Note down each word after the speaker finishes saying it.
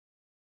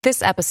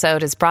This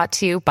episode is brought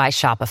to you by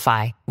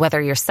Shopify.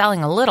 Whether you're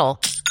selling a little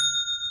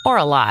or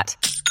a lot,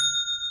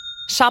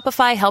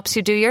 Shopify helps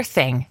you do your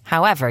thing,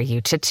 however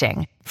you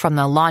cha-ching. From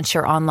the launch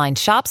your online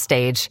shop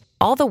stage,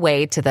 all the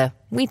way to the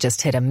we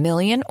just hit 1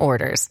 million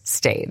orders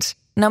stage.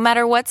 No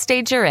matter what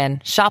stage you're in,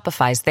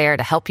 Shopify's there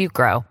to help you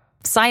grow.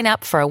 Sign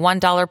up for a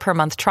 $1 per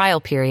month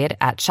trial period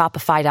at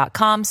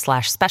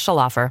shopify.com/special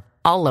offer,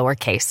 all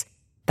lowercase.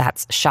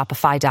 That's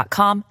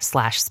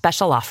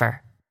shopify.com/special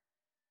offer.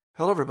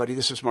 Hello, everybody.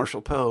 This is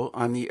Marshall Poe.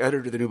 I'm the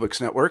editor of the New Books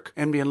Network.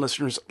 NBN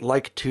listeners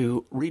like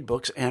to read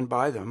books and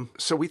buy them.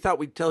 So we thought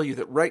we'd tell you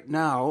that right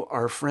now,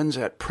 our friends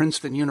at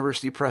Princeton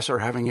University Press are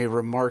having a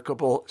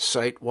remarkable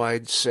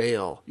site-wide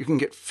sale. You can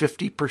get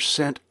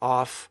 50%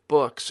 off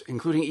books,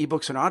 including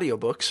ebooks and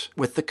audiobooks,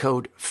 with the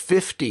code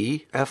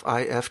 50,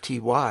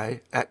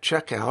 F-I-F-T-Y, at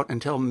checkout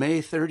until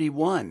May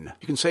 31.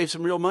 You can save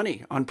some real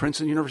money on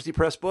Princeton University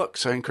Press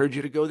books. I encourage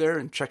you to go there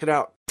and check it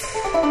out.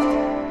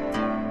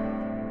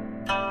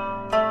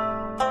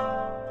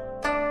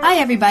 Hi,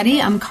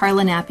 everybody. I'm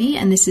Carla Nappi,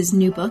 and this is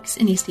New Books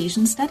in East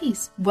Asian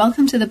Studies.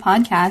 Welcome to the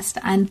podcast,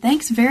 and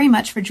thanks very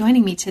much for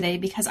joining me today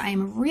because I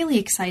am really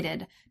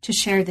excited to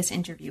share this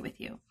interview with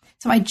you.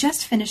 So I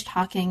just finished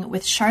talking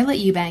with Charlotte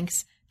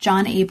Eubanks,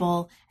 John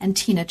Abel, and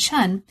Tina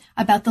Chen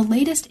about the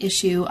latest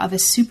issue of a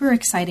super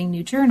exciting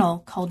new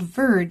journal called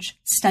Verge,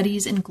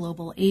 Studies in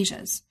Global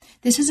Asias.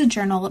 This is a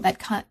journal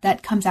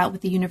that comes out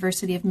with the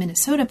University of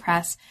Minnesota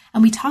Press,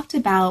 and we talked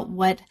about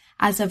what,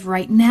 as of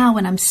right now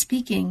when I'm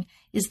speaking,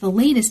 is the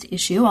latest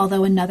issue,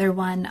 although another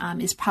one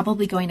is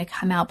probably going to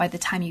come out by the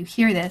time you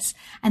hear this,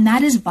 and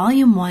that is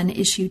Volume 1,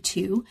 Issue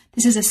 2.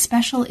 This is a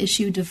special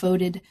issue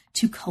devoted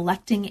to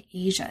collecting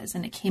Asias,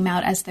 and it came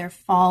out as their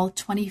fall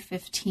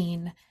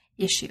 2015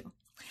 issue.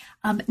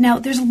 Now,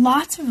 there's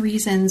lots of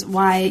reasons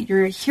why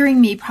you're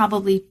hearing me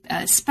probably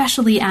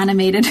especially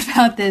animated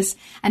about this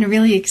and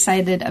really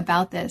excited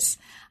about this.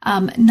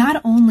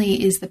 Not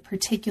only is the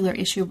particular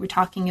issue we're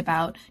talking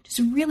about just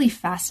really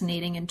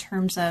fascinating in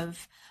terms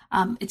of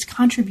its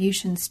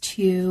contributions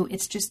to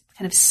its just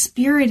kind of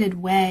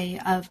spirited way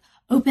of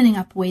opening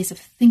up ways of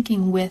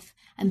thinking with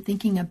and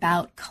thinking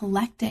about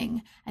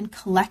collecting and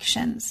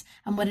collections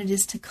and what it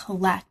is to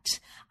collect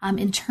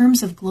in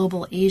terms of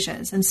global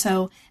Asias. And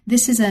so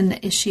this is an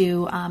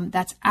issue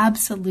that's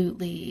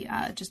absolutely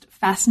just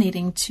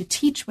fascinating to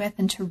teach with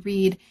and to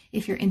read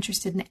if you're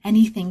interested in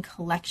anything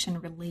collection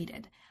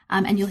related.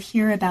 And you'll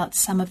hear about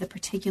some of the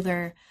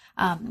particular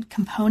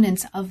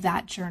components of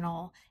that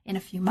journal in a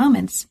few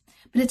moments.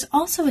 But it's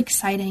also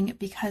exciting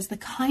because the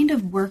kind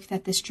of work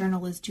that this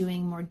journal is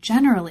doing more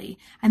generally,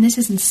 and this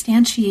is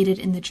instantiated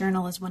in the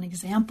journal as one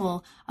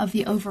example of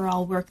the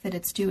overall work that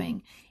it's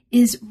doing,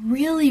 is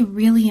really,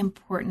 really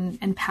important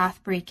and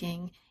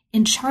path-breaking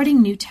in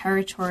charting new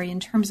territory in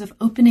terms of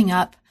opening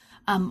up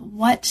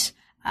what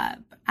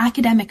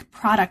academic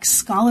products,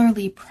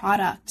 scholarly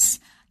products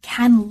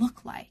can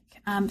look like.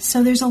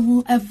 So there's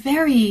a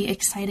very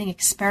exciting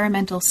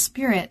experimental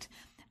spirit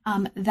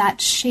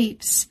that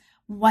shapes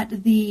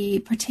what the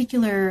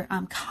particular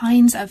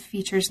kinds of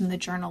features in the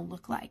journal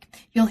look like.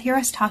 You'll hear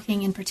us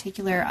talking in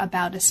particular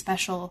about a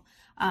special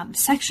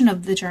section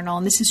of the journal,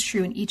 and this is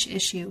true in each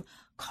issue,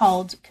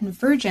 called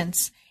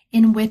Convergence,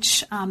 in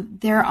which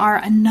there are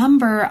a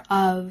number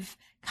of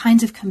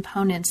kinds of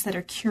components that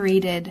are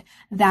curated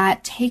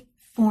that take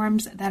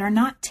forms that are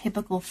not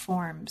typical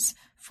forms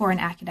for an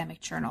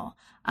academic journal.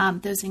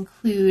 Those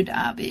include,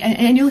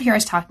 and you'll hear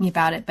us talking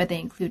about it, but they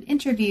include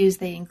interviews,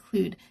 they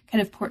include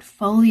kind of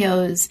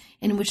portfolios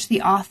in which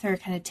the author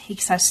kind of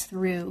takes us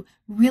through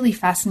really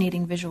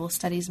fascinating visual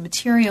studies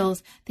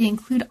materials. They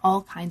include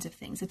all kinds of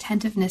things,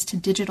 attentiveness to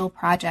digital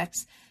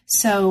projects.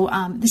 So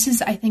this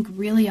is, I think,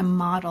 really a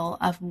model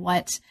of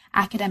what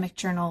academic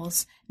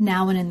journals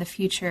now and in the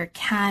future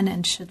can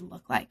and should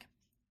look like.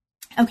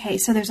 Okay,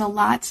 so there's a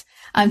lot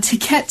to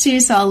get to,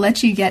 so I'll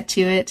let you get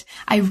to it.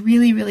 I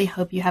really, really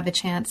hope you have a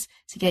chance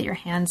to get your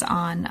hands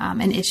on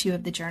an issue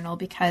of the journal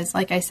because,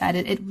 like I said,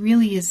 it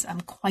really is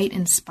quite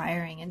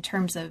inspiring in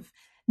terms of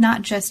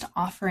not just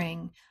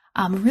offering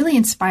really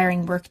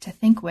inspiring work to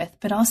think with,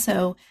 but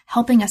also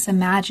helping us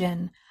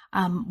imagine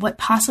what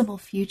possible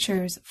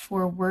futures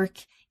for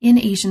work in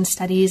Asian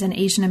studies and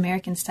Asian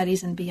American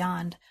studies and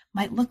beyond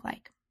might look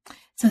like.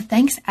 So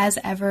thanks as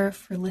ever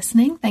for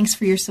listening. Thanks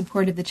for your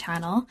support of the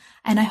channel,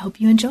 and I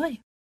hope you enjoy.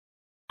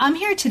 I'm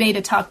here today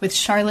to talk with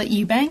Charlotte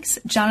Eubanks,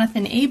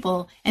 Jonathan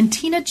Abel, and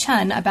Tina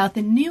Chen about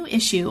the new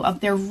issue of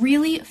their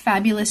really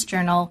fabulous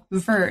journal,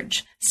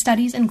 Verge,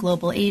 Studies in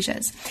Global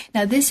Asias.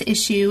 Now, this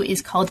issue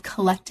is called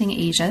Collecting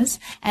Asias,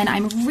 and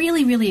I'm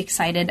really, really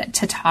excited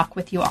to talk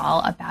with you all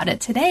about it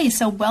today.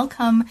 So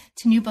welcome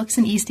to New Books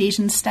in East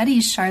Asian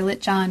Studies, Charlotte,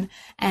 John,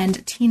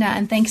 and Tina,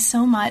 and thanks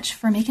so much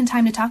for making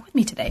time to talk with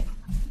me today.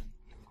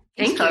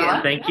 Thank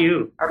you. Thank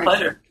you. Our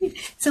pleasure.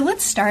 So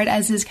let's start,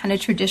 as is kind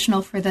of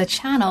traditional for the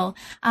channel,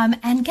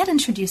 and get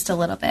introduced a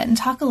little bit and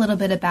talk a little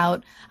bit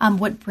about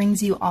what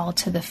brings you all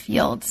to the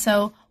field.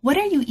 So what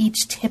are you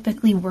each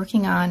typically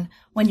working on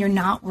when you're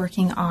not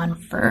working on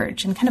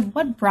Verge, and kind of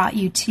what brought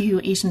you to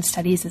Asian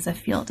studies as a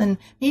field? And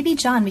maybe,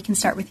 John, we can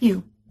start with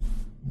you.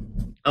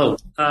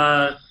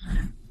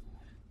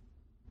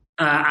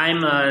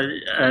 I'm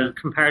a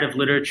comparative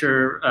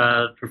literature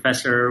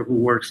professor who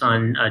works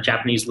on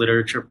Japanese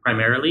literature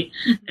primarily,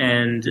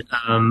 and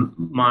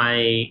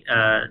my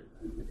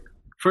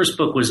first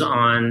book was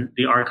on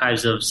the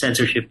archives of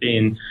censorship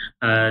in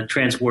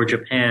trans-war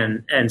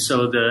Japan, and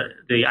so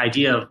the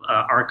idea of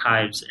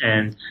archives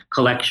and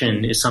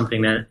collection is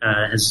something that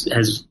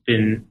has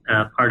been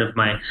part of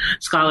my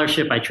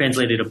scholarship. I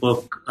translated a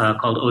book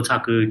called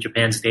Otaku: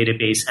 Japan's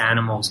Database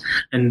Animals,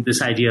 and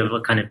this idea of a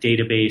kind of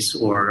database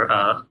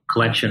or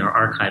collection or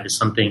archive is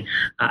something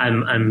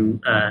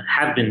I'm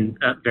have been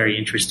very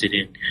interested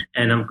in,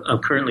 and I'm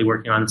currently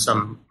working on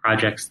some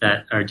projects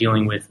that are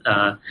dealing with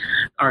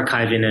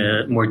archive in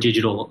a more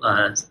digital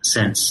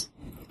sense.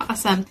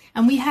 Awesome.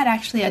 And we had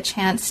actually a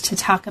chance to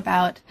talk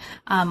about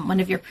one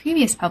of your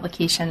previous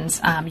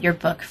publications, your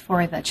book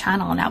for the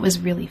channel, and that was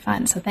really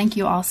fun. So thank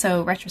you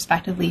also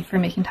retrospectively for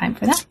making time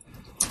for that.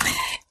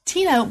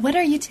 Tina, what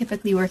are you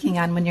typically working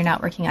on when you're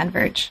not working on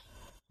Verge?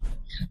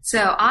 So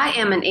I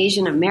am an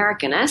Asian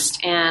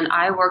Americanist, and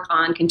I work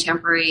on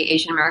contemporary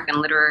Asian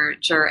American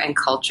literature and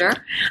culture.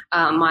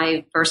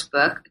 My first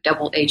book,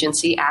 Double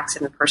Agency, Acts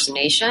of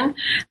Impersonation,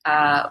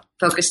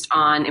 focused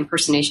on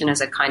impersonation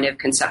as a kind of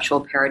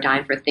conceptual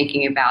paradigm for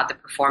thinking about the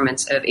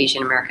performance of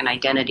Asian American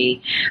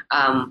identity.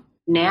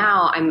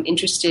 Now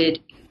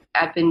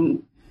I've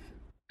been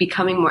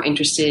becoming more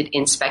interested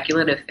in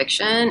speculative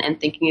fiction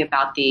and thinking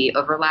about the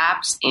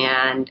overlaps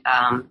and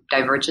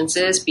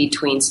divergences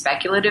between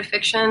speculative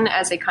fiction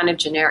as a kind of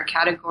generic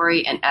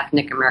category and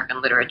ethnic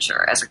American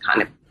literature as a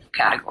kind of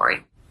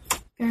category.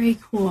 Very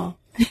cool.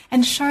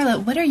 And Charlotte,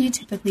 what are you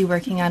typically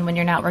working on when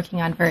you're not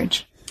working on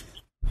Verge?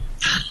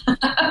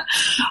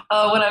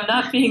 When I'm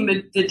not being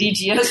the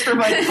DGS for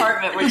my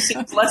department, which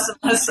seems less and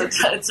less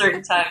at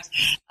certain times,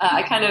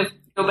 I kind of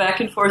go back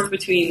and forth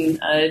between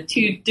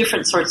two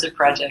different sorts of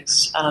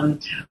projects.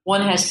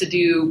 One has to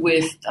do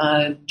with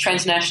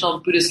transnational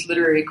Buddhist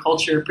literary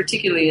culture,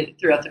 particularly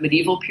throughout the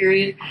medieval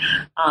period.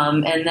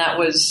 And that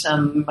was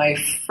my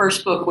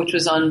first book, which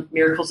was on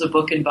Miracles of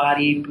Book and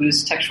Body,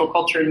 Buddhist textual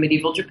culture in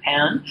medieval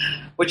Japan,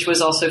 which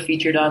was also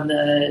featured on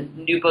the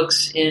New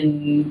Books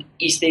in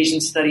East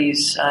Asian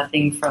Studies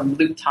thing from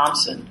Luke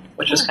Thompson,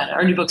 which was kind of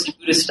our New Books in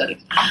Buddhist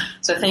Studies.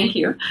 So thank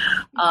you.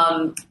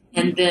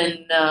 And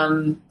then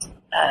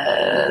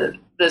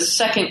the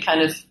second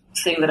kind of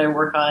thing that I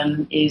work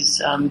on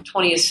is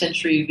 20th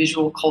century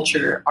visual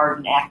culture, art,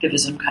 and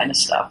activism kind of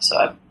stuff. So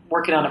I'm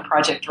working on a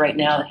project right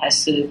now that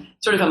has to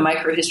sort of a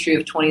microhistory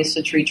of 20th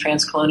century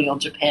transcolonial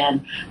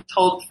Japan,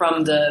 told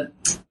from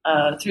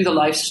through the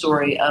life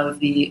story of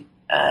the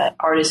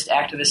artist,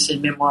 activist,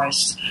 and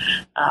memoirist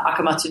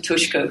Akamatsu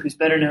Toshiko, who's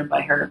better known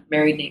by her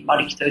married name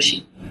Mariki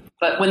Toshi.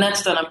 But when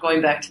that's done, I'm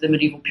going back to the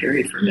medieval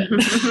period for a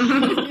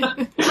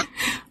bit.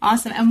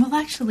 Awesome. And we'll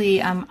actually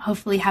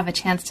hopefully have a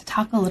chance to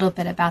talk a little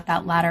bit about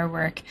that latter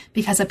work,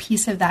 because a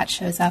piece of that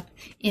shows up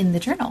in the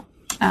journal,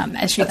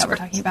 as that we're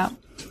talking about.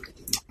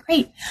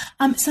 Great.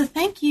 So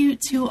thank you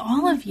to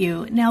all of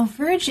you. Now,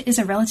 Verge is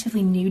a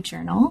relatively new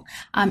journal.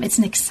 It's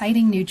an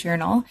exciting new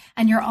journal,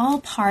 and you're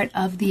all part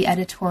of the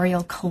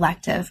editorial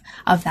collective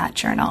of that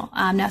journal.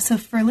 Now, so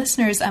for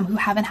listeners who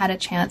haven't had a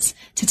chance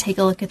to take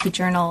a look at the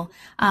journal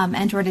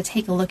and or to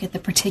take a look at the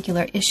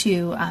particular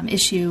issue,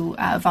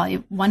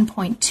 volume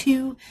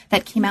 1.2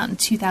 that came out in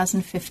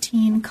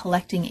 2015,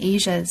 Collecting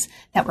Asias,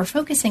 that we're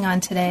focusing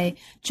on today,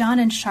 John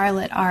and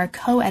Charlotte are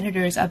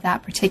co-editors of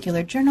that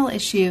particular journal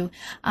issue,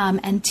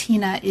 and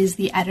Tina is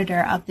the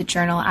editor of the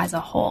journal as a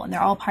whole, and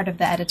they're all part of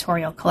the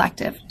editorial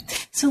collective.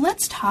 So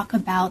let's talk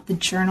about the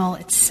journal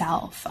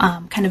itself,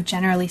 kind of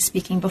generally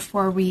speaking,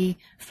 before we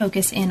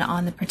focus in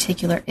on the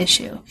particular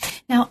issue.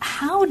 Now,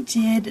 how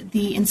did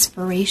the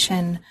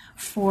inspiration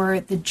for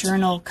the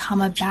journal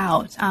come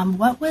about?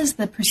 What was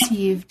the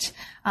perceived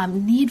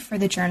need for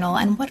the journal,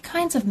 and what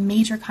kinds of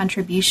major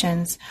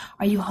contributions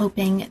are you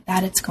hoping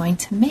that it's going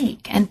to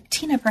make? And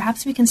Tina,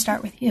 perhaps we can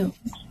start with you.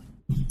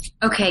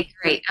 Okay,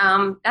 great.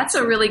 That's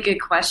a really good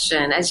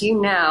question. As you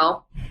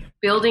know,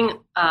 building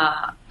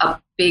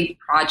a big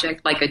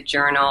project like a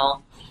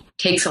journal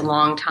takes a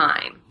long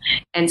time.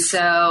 And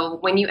so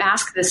when you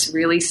ask this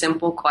really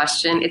simple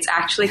question, it's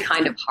actually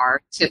kind of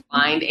hard to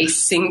find a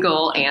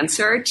single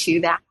answer to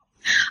that.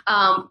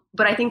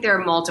 But I think there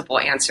are multiple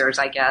answers,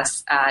 I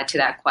guess, to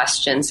that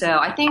question. So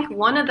I think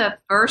one of the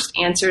first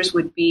answers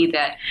would be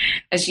that,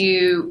 as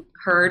you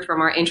heard from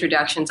our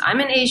introductions,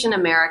 I'm an Asian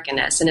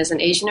Americanist. And as an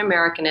Asian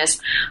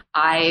Americanist,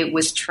 I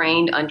was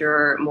trained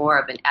under more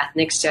of an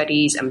ethnic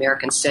studies,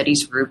 American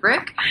studies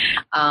rubric.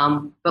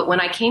 But when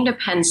I came to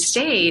Penn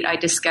State, I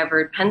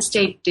discovered Penn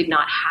State did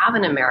not have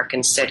an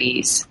American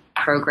studies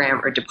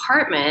program or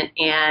department.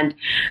 And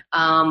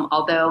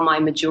although my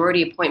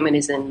majority appointment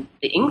is in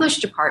the English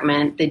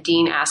department, the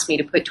dean asked me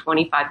to put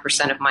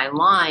 25% of my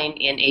line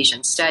in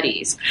Asian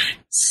studies.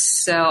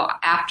 So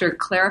after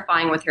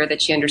clarifying with her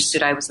that she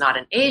understood I was not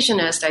an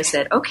Asianist, I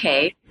said,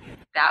 okay,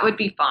 that would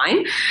be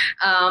fine.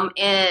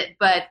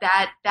 But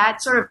that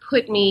sort of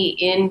put me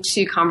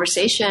into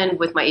conversation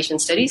with my Asian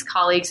studies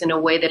colleagues in a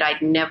way that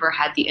I'd never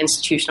had the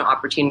institutional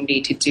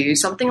opportunity to do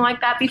something like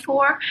that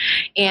before.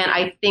 And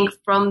I think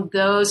from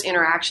those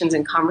interactions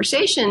and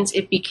conversations,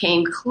 it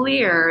became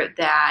clear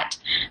that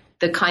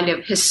the kind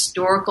of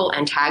historical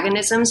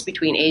antagonisms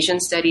between Asian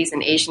studies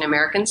and Asian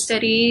American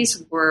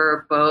studies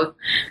were both,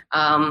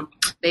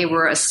 they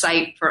were a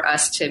site for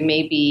us to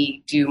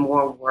maybe do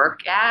more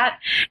work at.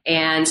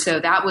 And so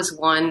that was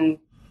one,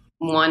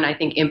 I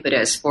think,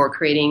 impetus for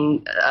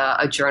creating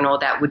a journal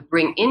that would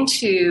bring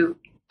into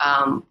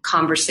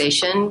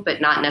conversation,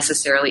 but not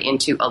necessarily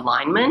into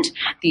alignment,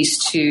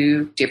 these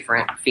two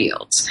different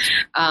fields.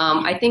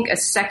 I think a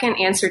second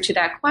answer to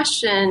that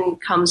question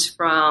comes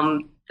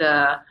from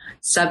the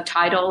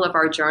subtitle of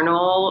our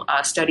journal,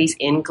 Studies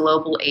in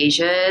Global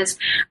Asias.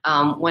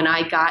 When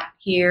I got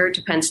here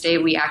to Penn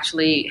State, we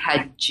actually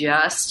had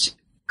just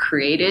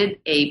created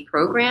a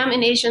program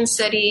in Asian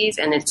Studies,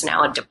 and it's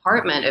now a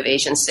department of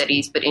Asian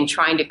Studies. But in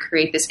trying to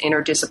create this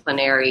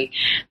interdisciplinary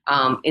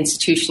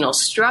institutional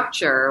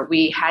structure,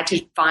 we had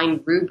to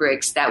find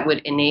rubrics that would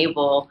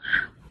enable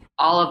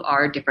all of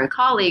our different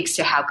colleagues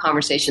to have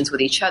conversations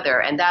with each other.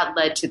 And that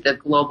led to the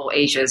Global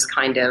Asias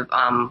kind of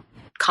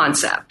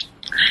concept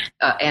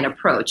and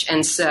approach.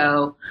 And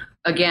so,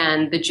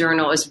 again, the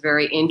journal is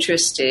very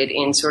interested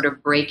in sort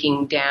of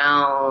breaking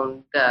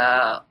down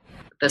the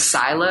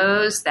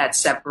silos that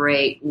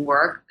separate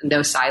work. And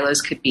those silos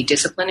could be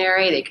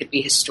disciplinary, they could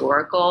be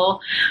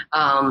historical,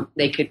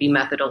 they could be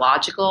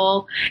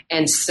methodological.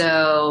 And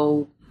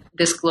so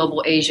this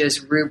Global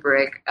Asia's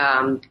rubric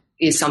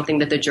is something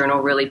that the journal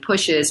really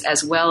pushes,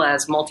 as well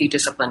as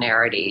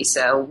multidisciplinarity.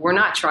 So we're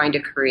not trying to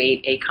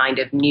create a kind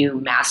of new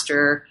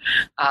master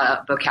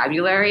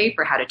vocabulary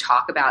for how to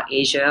talk about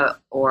Asia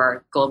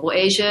or global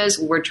Asias.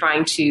 We're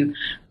trying to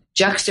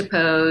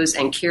juxtapose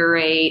and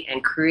curate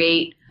and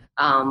create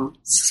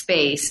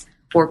space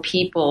for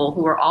people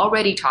who are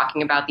already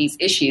talking about these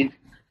issues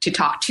to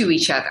talk to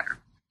each other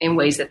in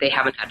ways that they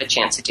haven't had a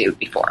chance to do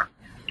before.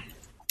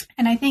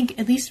 And I think,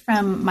 at least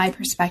from my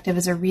perspective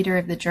as a reader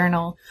of the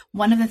journal,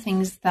 one of the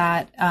things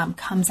that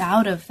comes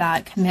out of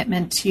that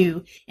commitment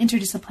to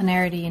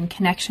interdisciplinarity and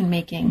connection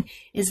making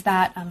is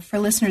that for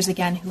listeners,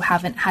 again, who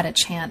haven't had a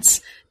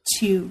chance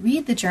to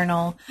read the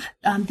journal,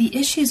 the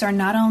issues are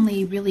not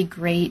only really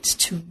great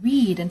to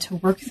read and to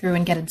work through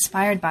and get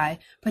inspired by,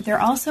 but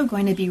they're also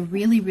going to be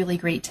really, really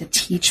great to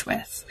teach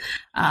with.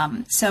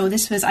 So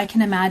this was, I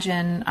can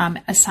imagine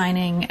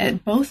assigning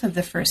both of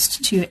the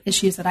first two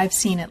issues that I've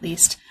seen, at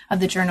least, of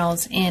the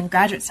journals in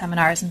graduate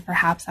seminars and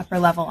perhaps upper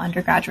level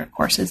undergraduate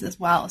courses as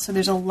well. So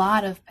there's a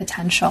lot of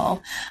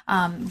potential,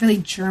 really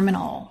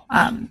germinal,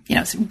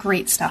 some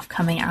great stuff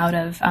coming out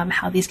of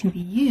how these can be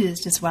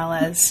used, as well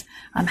as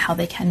how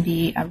they can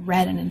be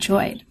read and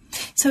enjoyed.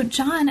 So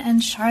John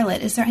and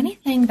Charlotte, is there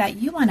anything that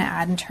you want to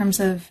add in terms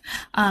of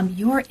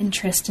your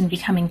interest in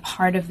becoming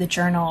part of the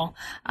journal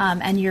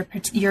and your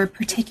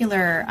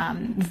particular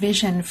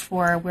vision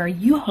for where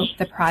you hope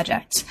the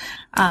project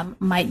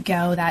might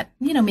go that,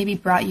 maybe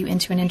brought you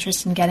into an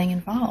interest in getting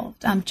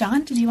involved?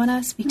 John, did you want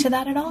to speak to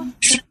that at all?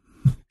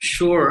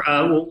 Sure.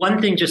 Well, one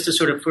thing just to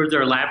sort of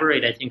further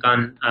elaborate, I think,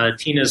 on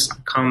Tina's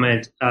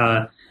comment,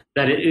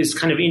 that it is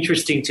kind of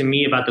interesting to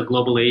me about the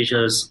Global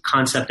Asia's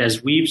concept,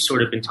 as we've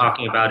sort of been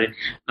talking about it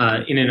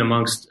in and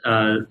amongst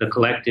the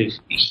collective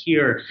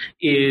here,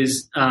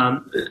 is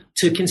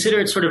to consider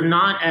it sort of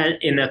not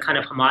in a kind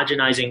of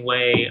homogenizing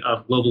way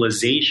of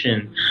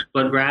globalization,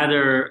 but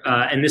rather,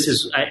 and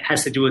this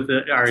has to do with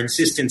our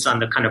insistence on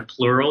the kind of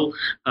plural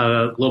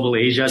Global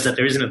Asias, that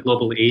there isn't a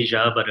Global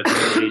Asia, but a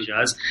Global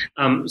Asias.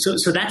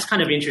 So that's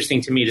kind of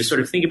interesting to me, to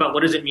sort of think about what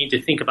does it mean to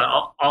think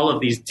about all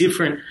of these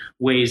different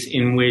ways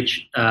in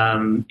which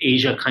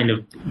Asia kind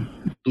of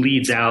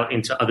bleeds out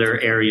into other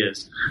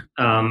areas.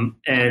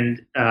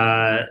 And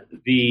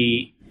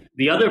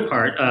the other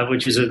part,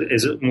 which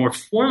is more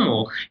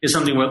formal, is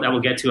something that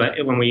we'll get to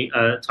when we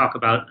talk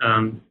about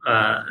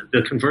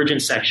the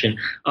convergence section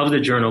of the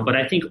journal. But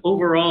I think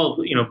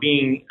overall,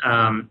 being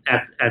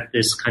at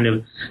this kind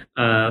of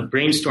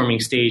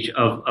brainstorming stage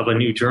of a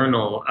new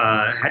journal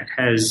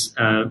has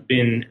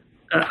been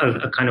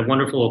a kind of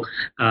wonderful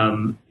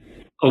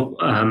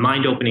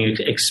mind-opening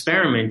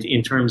experiment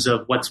in terms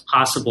of what's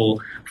possible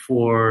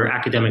for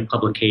academic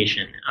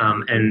publication.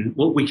 And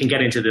we can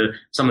get into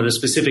some of the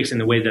specifics in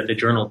the way that the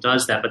journal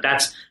does that, but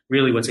that's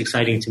really what's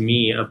exciting to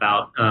me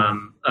about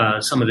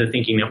some of the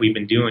thinking that we've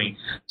been doing,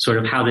 sort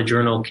of how the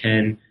journal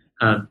can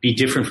be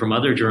different from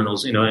other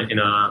journals in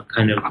a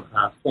kind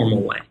of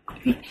formal way.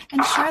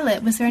 And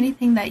Charlotte, was there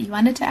anything that you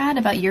wanted to add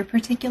about your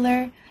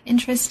particular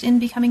interest in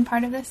becoming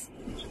part of this?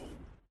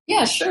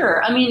 Yeah,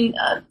 sure. I mean,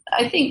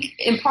 I think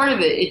in part of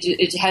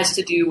it has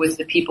to do with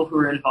the people who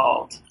are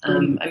involved.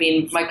 I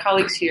mean, my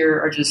colleagues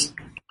here are just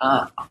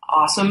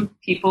awesome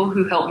people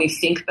who help me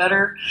think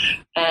better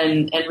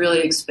and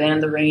really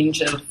expand the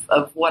range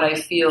of what I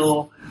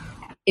feel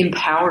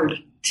empowered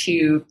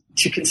to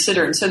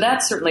consider. And so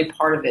that's certainly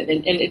part of it.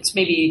 And it's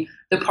maybe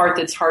the part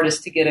that's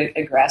hardest to get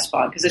a grasp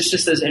on, because it's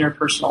just those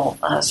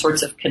interpersonal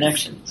sorts of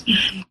connections.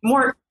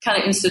 More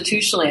kind of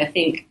institutionally, I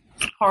think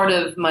part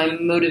of my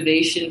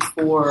motivation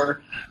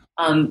for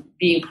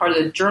being part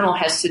of the journal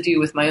has to do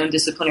with my own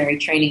disciplinary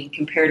training in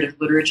comparative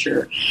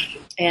literature.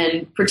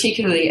 And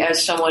particularly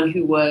as someone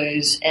who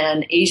was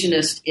an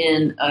Asianist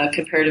in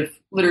comparative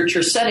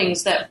literature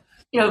settings that,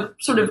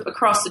 sort of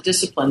across the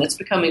discipline, that's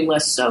becoming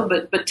less so,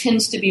 but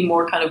tends to be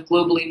more kind of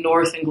globally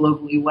north and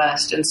globally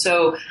west. And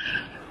so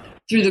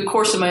through the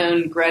course of my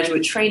own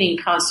graduate training,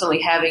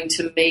 constantly having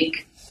to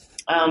make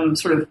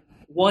sort of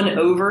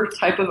won-over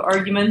type of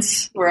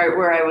arguments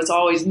where I was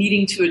always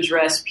needing to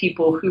address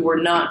people who were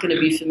not going to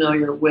be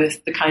familiar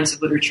with the kinds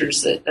of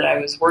literatures that I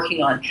was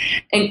working on.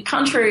 And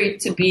contrary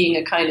to being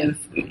a kind of,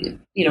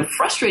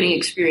 frustrating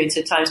experience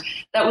at times,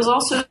 that was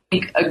also, I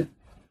think, an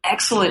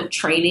excellent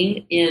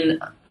training in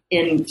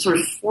sort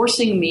of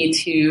forcing me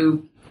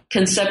to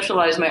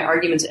conceptualize my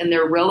arguments and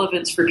their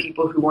relevance for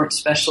people who weren't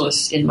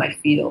specialists in my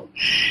field.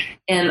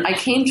 And I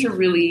came to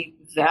really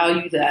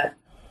value that,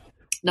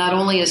 not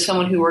only as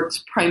someone who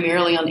works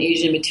primarily on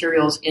Asian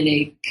materials in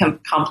a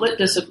complet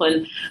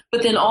discipline,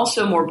 but then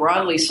also more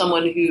broadly,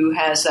 someone who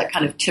has that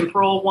kind of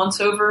temporal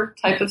once-over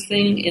type of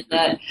thing, in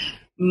that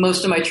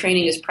most of my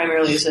training is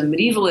primarily as a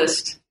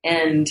medievalist,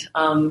 and,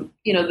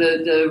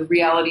 the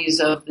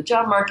realities of the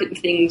job market and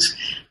things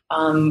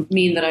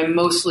mean that I'm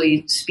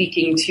mostly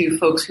speaking to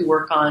folks who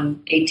work on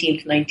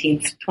 18th,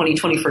 19th, 20th,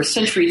 21st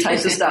century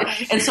types of stuff.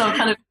 And so I'm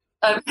kind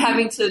of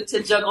having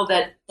to juggle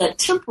that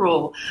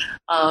temporal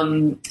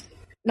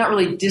not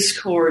really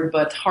discord,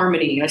 but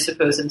harmony, I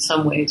suppose, in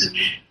some ways.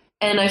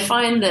 And I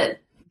find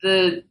that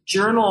the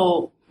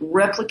journal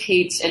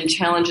replicates and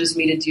challenges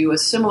me to do a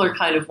similar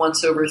kind of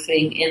once-over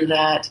thing, in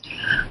that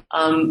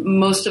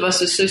most of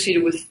us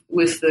associated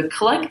with the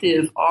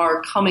collective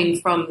are coming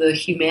from the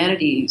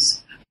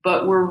humanities,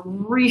 but we're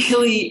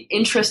really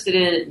interested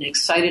in and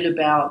excited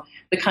about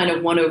the kind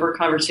of one-over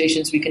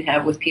conversations we can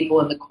have with people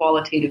in the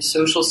qualitative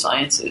social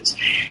sciences.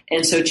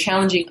 And so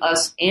challenging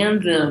us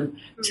and them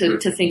to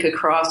think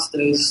across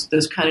those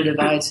kind of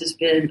divides has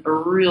been a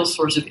real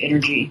source of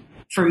energy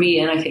for me,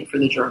 and I think for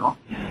the journal.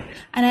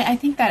 And I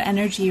think that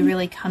energy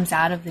really comes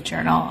out of the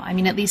journal. I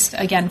mean, at least,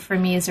 again, for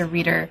me as a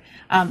reader,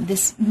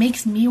 this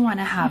makes me want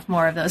to have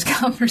more of those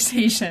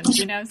conversations,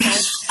 So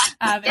it's,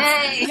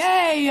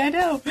 yay, I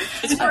know.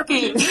 It's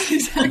working.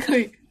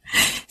 Exactly.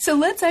 So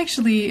let's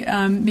actually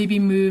maybe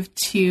move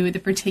to the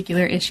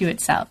particular issue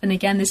itself. And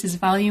again, this is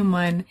Volume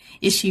 1,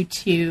 Issue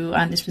 2.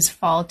 This was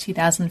fall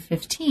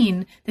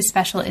 2015, the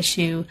special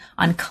issue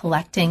on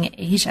collecting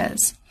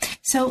Asias.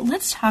 So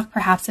let's talk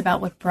perhaps about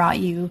what brought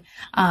you,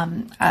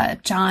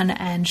 John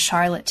and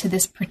Charlotte, to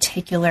this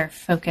particular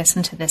focus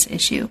and to this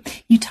issue.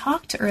 You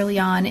talked early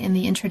on in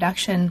the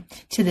introduction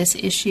to this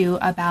issue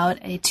about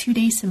a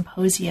 2-day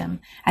symposium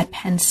at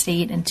Penn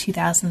State in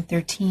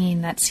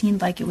 2013 that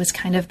seemed like it was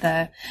kind of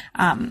the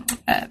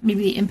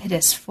maybe the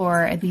impetus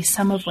for at least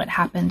some of what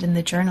happened in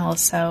the journal.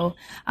 So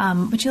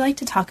would you like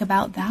to talk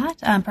about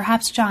that?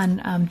 Perhaps,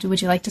 John,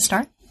 would you like to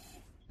start?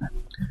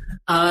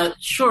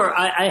 Sure.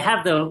 I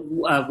have the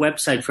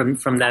website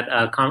from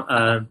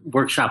that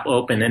workshop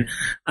open,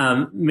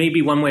 and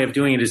maybe one way of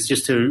doing it is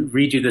just to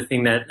read you the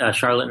thing that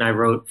Charlotte and I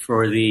wrote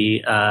for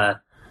the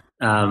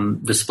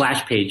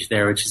splash page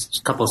there, which is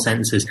a couple of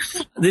sentences.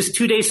 This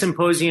 2-day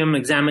symposium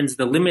examines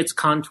the limits,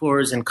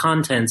 contours, and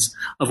contents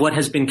of what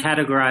has been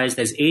categorized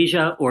as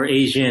Asia or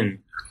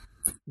Asian.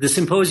 The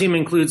symposium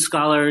includes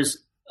scholars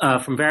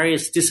from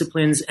various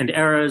disciplines and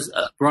eras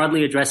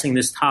broadly addressing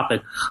this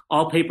topic.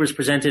 All papers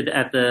presented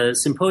at the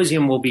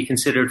symposium will be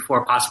considered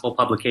for possible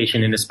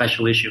publication in a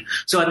special issue.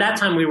 So at that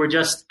time, we were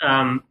just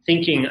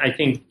thinking, I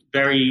think,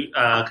 very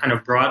kind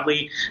of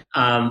broadly,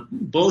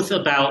 both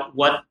about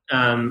what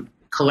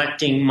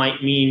collecting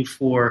might mean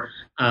for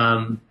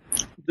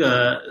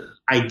the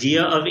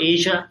idea of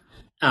Asia,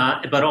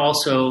 but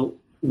also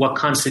what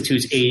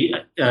constitutes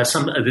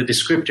some of the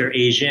descriptor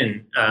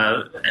Asian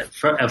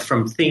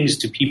from things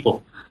to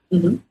people.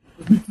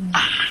 Mm-hmm.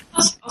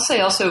 I'll say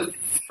also,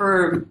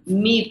 for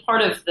me,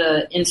 part of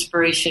the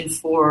inspiration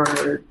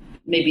for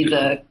maybe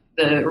the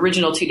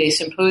original 2-day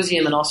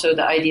symposium and also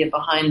the idea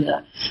behind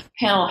the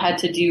panel had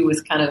to do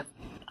with kind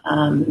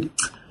of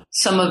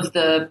some of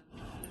the,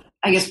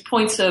 I guess,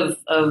 points of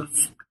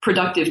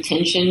productive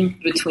tension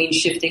between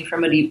shifting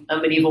from a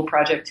medieval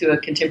project to a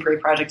contemporary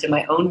project in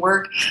my own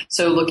work.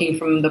 So looking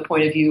from the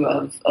point of view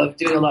of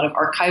doing a lot of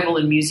archival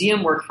and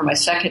museum work for my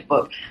second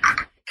book,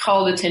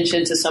 called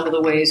attention to some of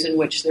the ways in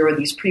which there were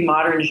these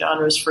pre-modern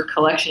genres for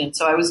collection. And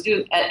so I was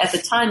at the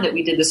time that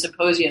we did the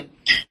symposium,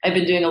 I've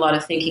been doing a lot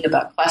of thinking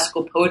about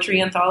classical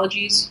poetry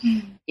anthologies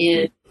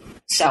in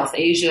South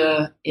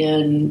Asia,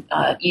 in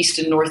East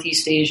and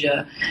Northeast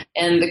Asia,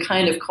 and the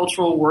kind of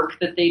cultural work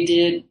that they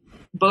did,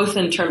 both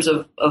in terms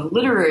of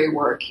literary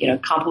work,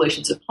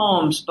 compilations of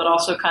poems, but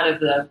also kind of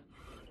the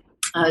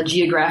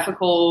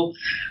geographical,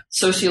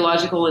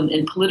 sociological,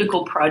 and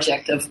political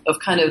project of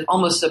kind of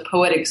almost a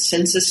poetic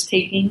census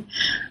taking,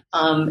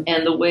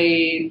 and the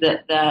way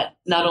that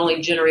not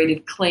only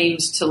generated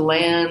claims to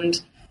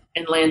land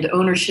and land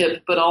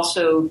ownership, but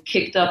also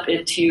kicked up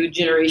into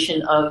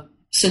generation of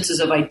senses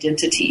of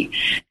identity.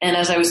 And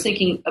as I was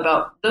thinking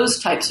about those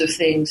types of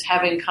things,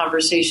 having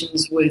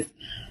conversations with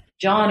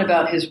John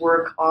about his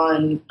work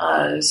on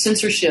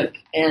censorship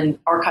and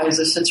archives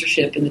of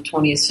censorship in the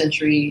 20th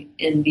century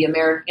in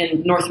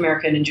North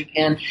America and in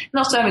Japan, and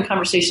also having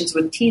conversations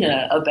with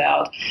Tina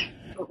about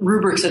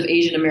rubrics of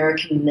Asian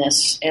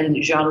Americanness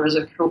and genres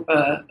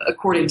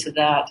according to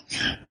that,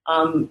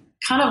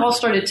 kind of all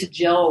started to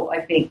gel,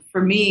 I think,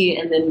 for me,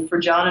 and then for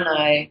John and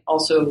I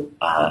also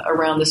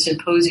around the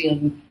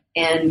symposium,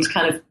 and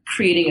kind of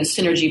creating a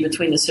synergy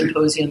between the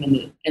symposium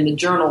and the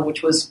journal,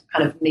 which was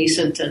kind of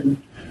nascent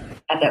and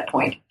at that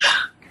point.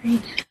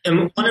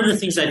 And one of the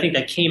things I think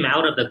that came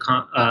out of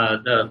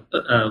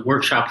the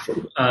workshop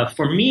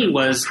for me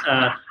was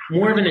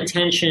more of an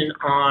attention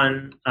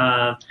on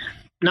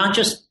not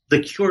just the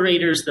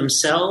curators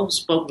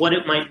themselves, but what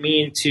it might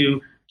mean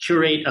to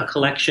curate a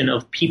collection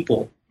of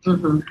people.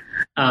 Mm-hmm.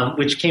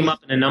 Which came up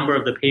in a number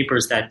of the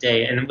papers that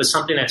day, and it was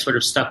something that sort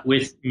of stuck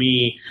with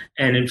me,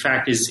 and in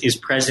fact is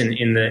present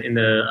in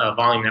the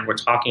volume that we're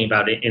talking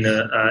about in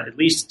at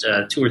least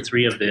 2 or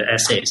 3 of the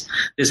essays.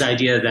 This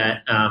idea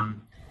that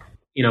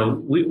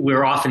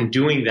we're often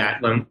doing that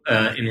when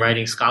in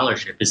writing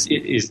scholarship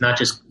is not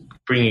just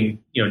bringing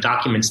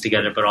documents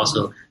together, but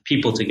also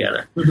people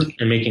together, mm-hmm.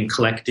 and making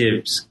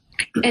collectives.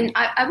 And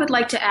I would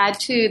like to add,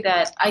 too,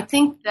 that I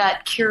think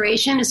that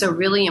curation is a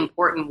really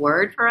important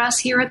word for us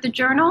here at the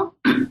Journal,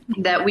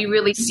 that we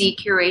really see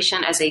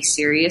curation as a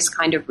serious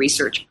kind of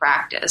research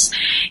practice.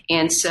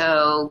 And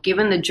so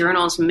given the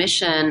Journal's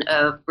mission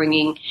of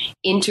bringing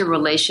into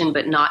relation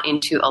but not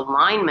into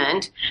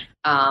alignment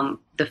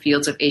the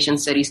fields of Asian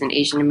studies and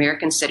Asian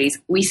American studies,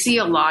 we see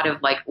a lot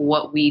of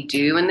what we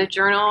do in the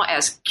Journal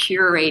as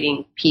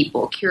curating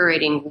people,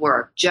 curating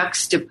work,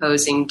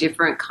 juxtaposing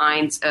different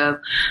kinds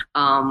of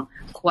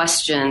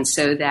questions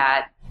so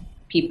that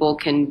people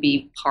can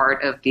be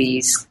part of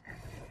these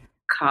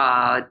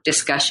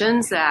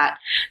discussions that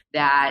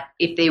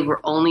if they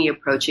were only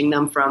approaching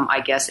them from, I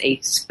guess, a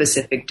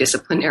specific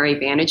disciplinary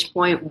vantage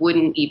point,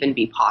 wouldn't even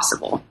be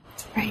possible.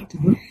 Right.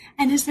 Mm-hmm.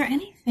 And is there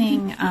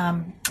anything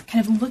kind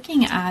of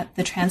looking at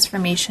the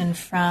transformation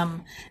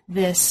from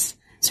this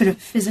sort of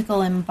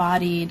physical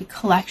embodied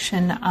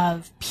collection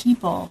of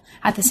people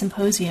at the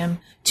symposium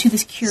to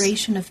this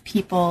curation of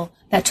people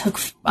that took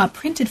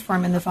printed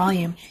form in the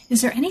volume?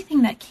 Is there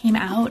anything that came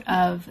out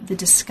of the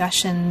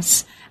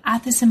discussions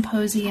at the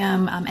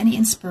symposium, any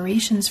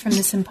inspirations from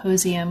the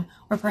symposium,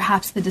 or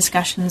perhaps the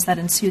discussions that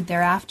ensued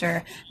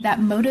thereafter that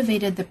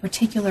motivated the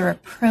particular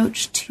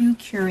approach to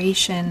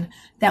curation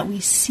that we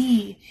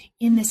see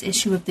in this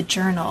issue of the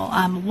Journal?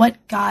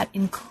 What got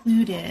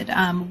included?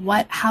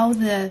 How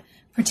the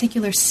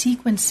particular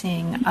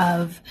sequencing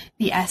of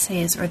the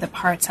essays or the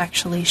parts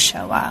actually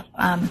show up?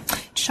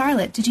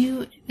 Charlotte, did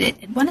you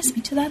want to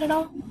speak to that at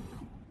all?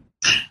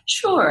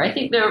 Sure. I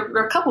think there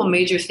are a couple of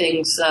major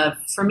things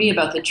for me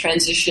about the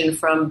transition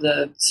from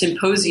the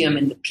symposium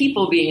and the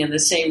people being in the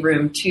same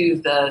room to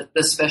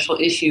the special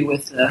issue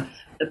with the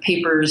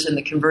papers and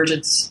the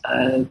convergence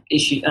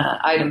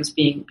items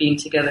being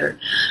together.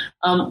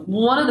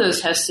 One of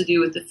those has to do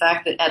with the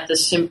fact that at the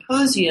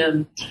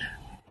symposium,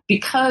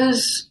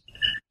 because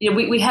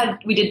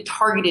we did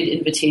targeted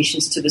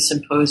invitations to the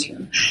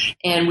symposium,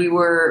 and we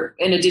were,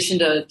 in addition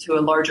to a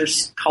larger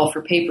call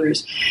for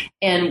papers,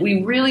 and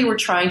we really were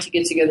trying to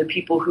get together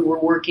people who were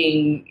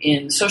working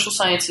in social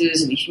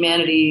sciences and the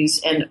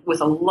humanities, and with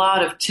a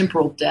lot of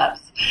temporal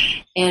depth.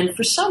 And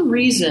for some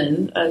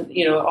reason,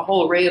 a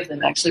whole array of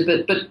them actually,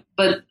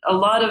 but a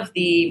lot of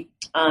the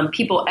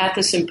people at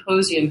the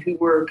symposium who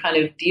were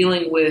kind of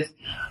dealing with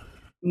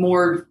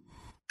more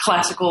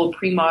classical,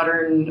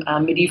 pre-modern,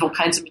 medieval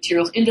kinds of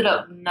materials ended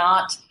up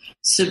not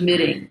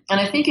submitting. And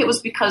I think it was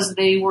because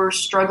they were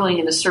struggling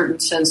in a certain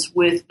sense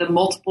with the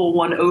multiple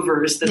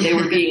one-overs that they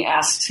were being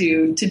asked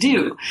to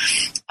do.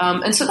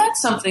 And so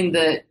that's something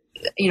that,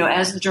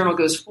 as the Journal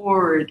goes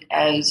forward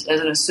as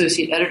an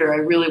associate editor, I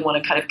really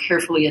want to kind of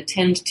carefully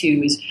attend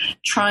to, is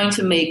trying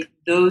to make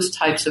those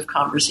types of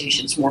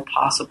conversations more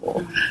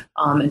possible,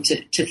 and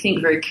to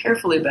think very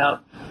carefully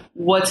about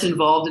what's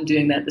involved in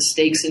doing that, the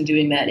stakes in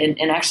doing that, and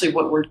actually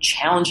what we're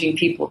challenging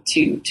people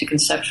to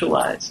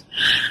conceptualize.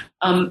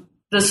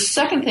 The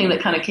second thing that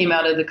kind of came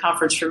out of the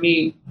conference for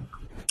me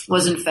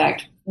was, in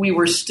fact, we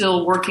were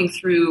still working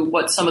through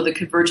what some of the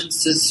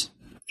convergence's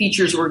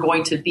features were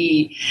going to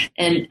be.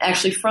 And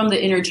actually from the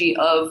energy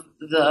of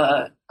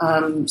the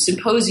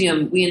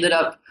symposium, we ended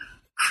up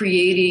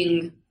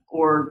creating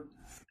or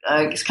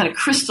kind of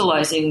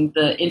crystallizing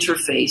the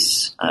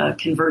interface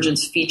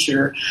convergence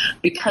feature,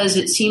 because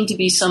it seemed to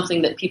be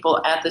something that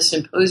people at the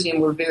symposium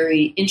were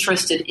very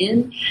interested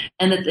in,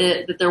 and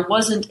that there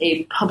wasn't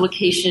a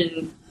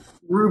publication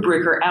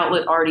rubric or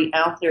outlet already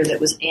out there that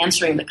was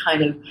answering the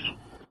kind of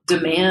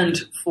demand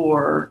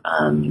for,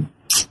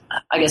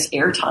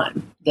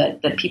 airtime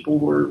that people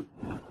were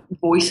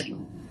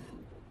voicing.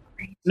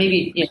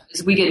 Maybe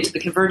as we get into the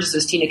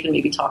convergences, Tina can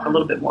maybe talk a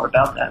little bit more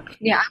about that.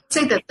 Yeah, I'd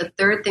say that the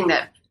third thing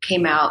that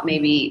came out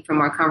maybe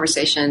from our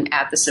conversation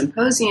at the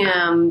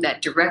symposium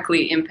that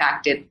directly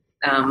impacted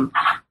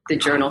the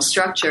journal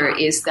structure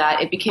is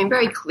that it became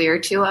very clear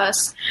to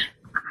us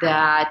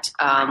that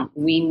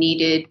we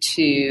needed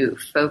to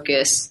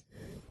focus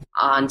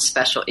on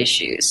special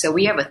issues. So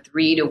we have a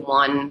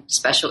 3-to-1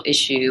 special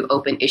issue,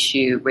 open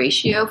issue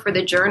ratio for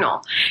the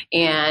journal.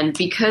 And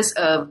because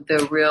of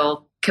the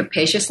real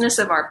capaciousness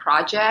of our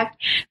project,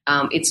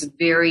 it's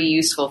very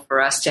useful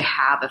for us to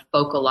have a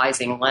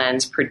focalizing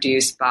lens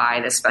produced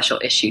by the special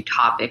issue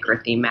topic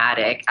or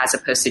thematic, as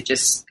opposed to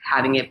just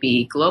having it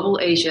be global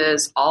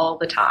Asias all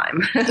the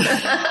time.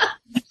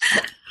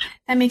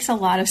 That makes a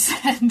lot of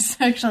sense,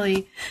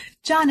 actually.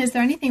 John, is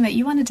there anything that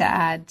you wanted to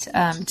add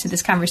to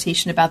this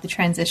conversation about the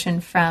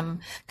transition from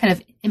kind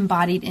of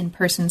embodied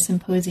in-person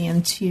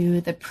symposium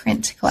to the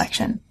print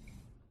collection?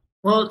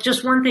 Well,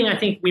 just one thing, I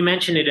think we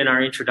mentioned it in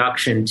our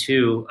introduction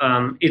too.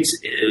 I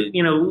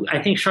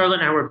think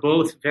Charlotte and I were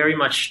both very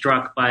much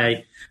struck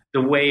by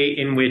the way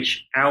in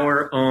which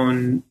our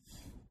own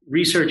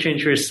research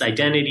interests,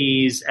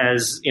 identities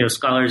as,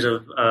 scholars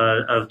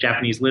of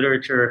Japanese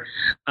literature,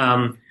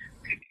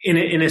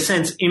 in a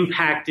sense,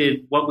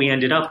 impacted what we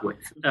ended up with.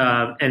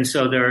 And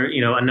so there are,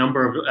 a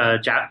number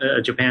of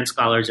Japan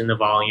scholars in the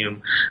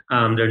volume. There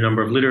are a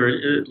number of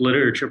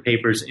literature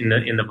papers in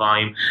the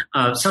volume.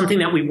 Something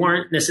that we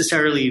weren't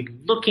necessarily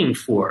looking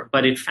for,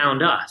 but it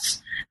found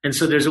us. And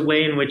so there's a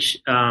way in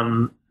which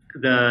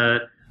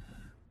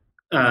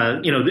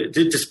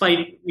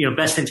despite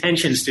best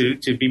intentions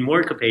to be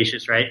more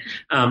capacious, right?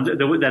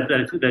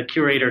 The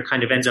curator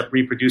kind of ends up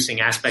reproducing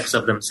aspects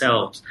of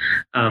themselves,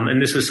 and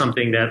this was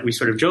something that we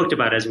sort of joked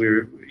about as we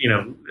were,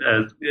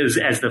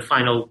 as the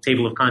final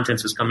table of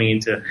contents was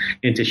coming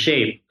into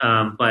shape.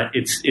 But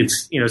it's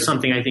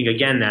something I think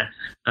again that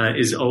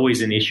is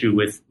always an issue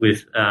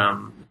with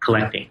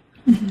collecting.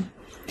 Mm-hmm.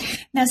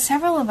 Now,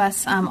 several of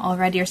us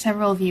already, or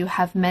several of you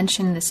have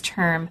mentioned this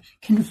term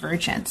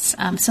convergence.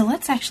 So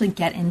let's actually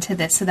get into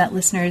this so that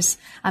listeners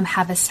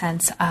have a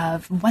sense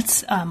of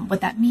what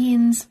that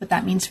means for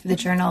the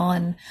journal,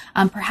 and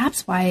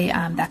perhaps why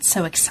that's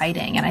so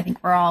exciting. And I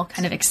think we're all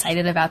kind of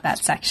excited about that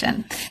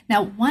section.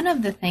 Now, one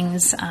of the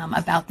things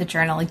about the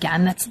journal,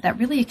 again, that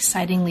really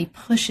excitingly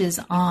pushes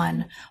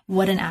on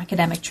what an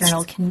academic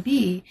journal can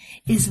be,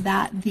 is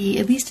that at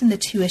least in the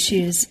 2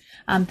 issues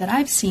that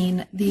I've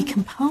seen, the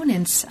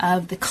components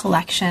of the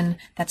collection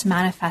that's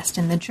manifest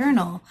in the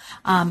journal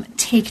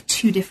take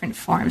 2 different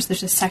forms.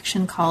 There's a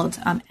section called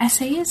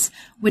essays,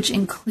 which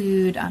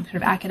include kind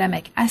of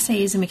academic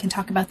essays, and we can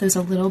talk about those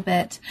a little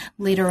bit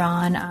later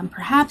on,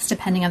 perhaps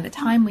depending on the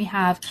time we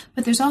have.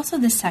 But there's also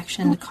this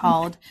section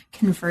called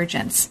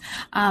convergence.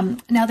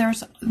 Now,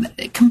 there's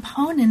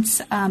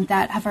components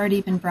that have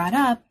already been brought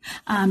up.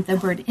 The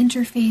word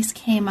interface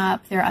came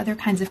up. There are other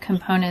kinds of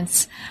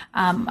components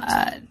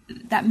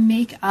that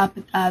make up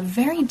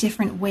very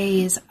different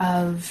ways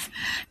of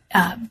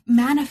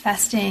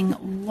manifesting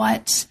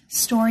what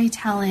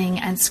storytelling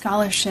and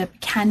scholarship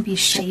can be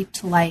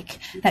shaped like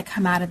that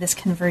come out of this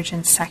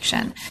convergence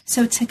section.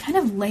 So to kind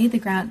of lay the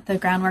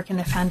groundwork and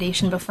the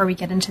foundation before we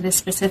get into the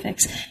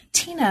specifics,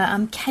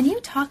 Tina, can you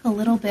talk a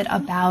little bit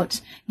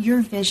about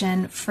your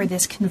vision for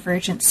this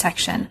convergence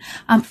section?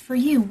 For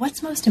you,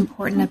 what's most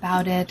important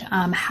about it?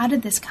 How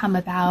did this come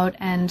about?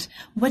 And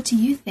what do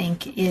you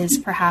think is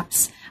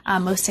perhaps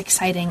most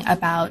exciting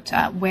about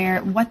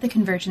what the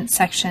convergence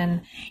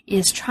section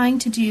is trying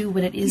to do,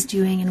 what it is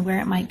doing, and where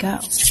it might go?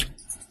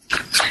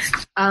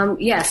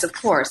 Yes, of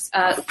course.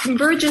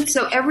 Convergence.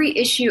 So every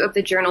issue of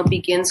the journal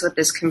begins with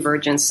this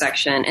convergence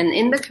section. And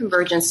in the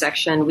convergence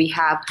section, we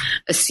have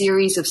a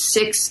series of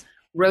 6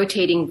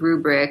 rotating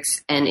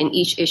rubrics, and in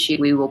each issue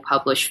we will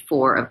publish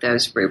 4 of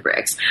those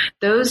rubrics.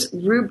 Those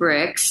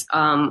rubrics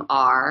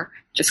are,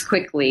 just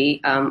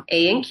quickly,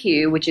 A and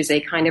Q, which is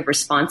a kind of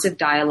responsive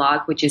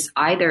dialogue, which is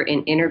either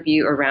an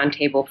interview or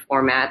roundtable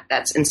format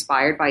that's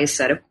inspired by a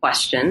set of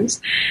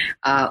questions.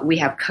 We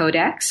have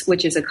Codex,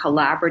 which is a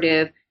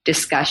collaborative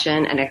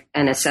discussion and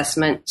an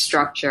assessment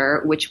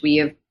structure, which we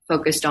have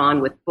focused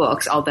on with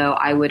books, although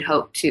I would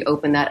hope to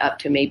open that up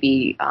to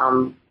maybe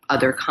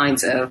other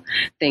kinds of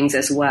things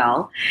as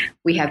well.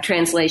 We have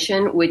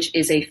translation, which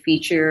is a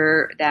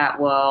feature that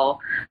will,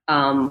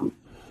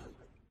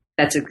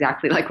 that's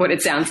exactly like what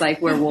it sounds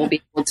like, where we'll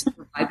be able to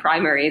by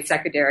primary and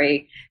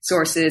secondary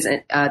sources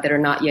that are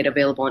not yet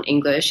available in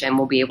English, and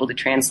we'll be able to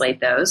translate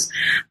those.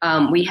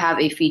 We have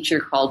a feature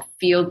called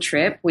Field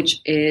Trip,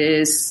 which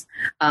is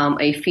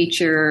a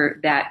feature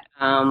that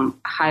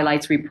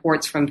highlights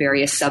reports from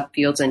various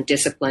subfields and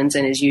disciplines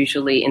and is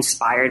usually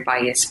inspired by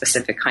a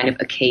specific kind of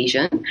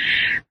occasion.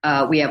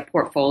 We have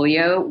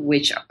Portfolio,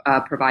 which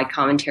provide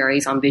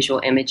commentaries on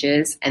visual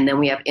images. And then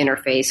we have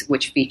Interface,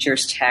 which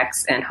features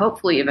text and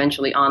hopefully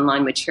eventually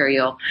online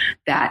material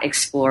that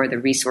explore the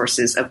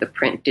resources of the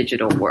print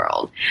digital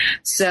world.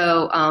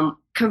 So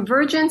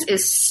Convergence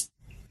is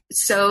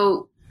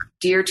so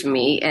dear to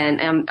me,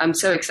 and I'm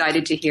so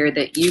excited to hear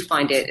that you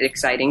find it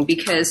exciting,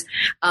 because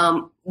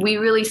we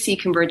really see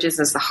Convergence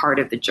as the heart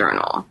of the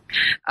journal.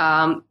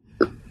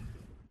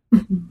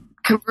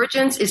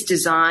 Convergence is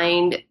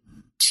designed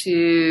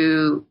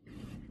to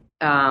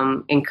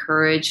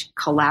encourage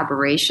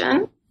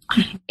collaboration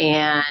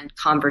and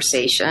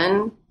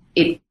conversation.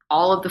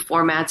 All of the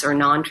formats are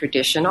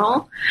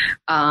non-traditional,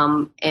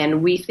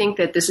 and we think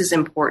that this is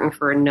important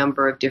for a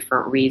number of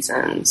different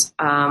reasons.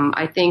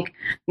 I think,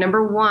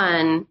 number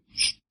one,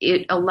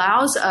 it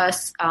allows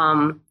us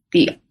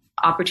the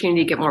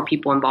opportunity to get more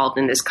people involved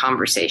in this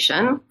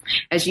conversation.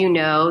 As you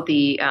know,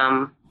 the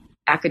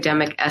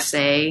academic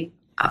essay,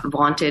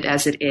 vaunted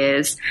as it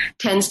is,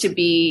 tends to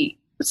be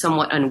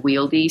somewhat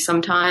unwieldy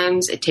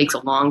sometimes. It takes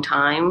a long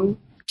time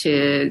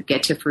to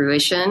get to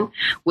fruition.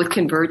 With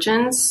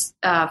Convergence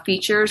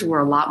features, we're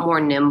a lot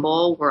more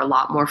nimble, we're a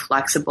lot more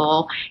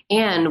flexible,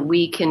 and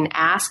we can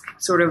ask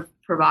sort of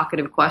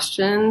provocative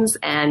questions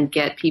and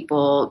get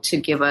people to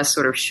give us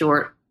sort of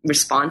short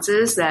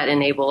responses that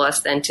enable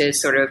us then to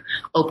sort of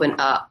open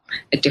up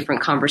a different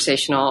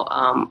conversational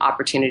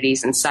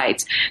opportunities and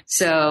sites.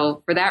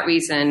 So for that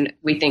reason,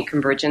 we think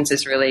Convergence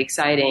is really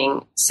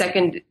exciting.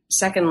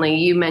 Secondly,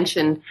 you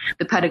mentioned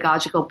the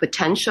pedagogical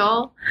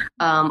potential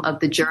of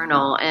the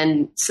journal.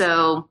 And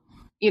so,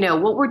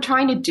 what we're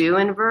trying to do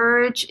in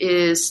Verge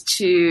is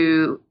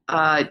to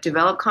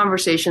develop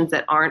conversations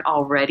that aren't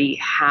already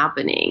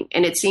happening.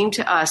 And it seemed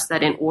to us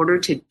that in order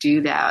to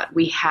do that,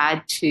 we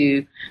had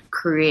to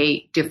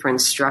create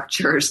different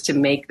structures to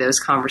make those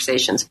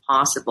conversations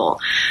possible.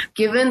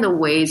 Given the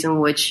ways in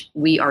which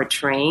we are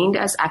trained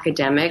as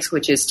academics,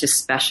 which is to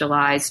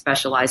specialize,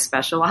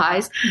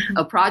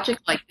 a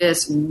project like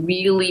this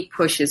really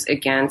pushes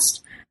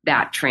against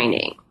that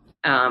training.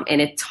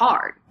 And it's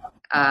hard.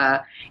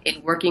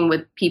 In working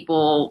with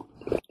people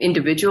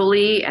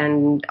individually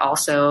and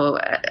also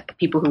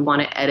people who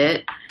want to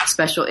edit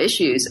special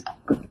issues,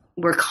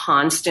 we're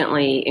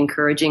constantly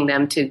encouraging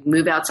them to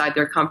move outside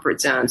their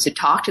comfort zones, to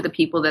talk to the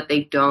people that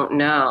they don't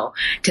know,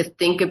 to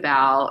think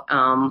about,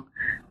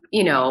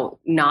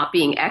 not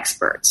being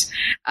experts.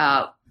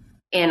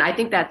 And I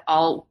think that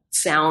all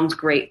sounds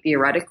great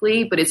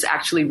theoretically, but it's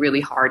actually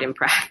really hard in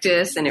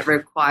practice, and it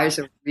requires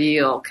a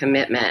real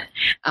commitment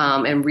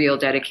and real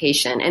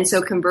dedication. And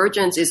so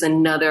Convergence is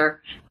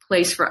another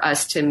place for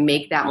us to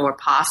make that more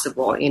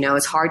possible.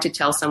 It's hard to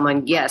tell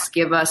someone, yes,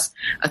 give us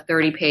a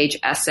 30-page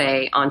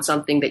essay on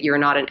something that you're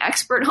not an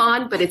expert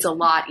on, but it's a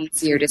lot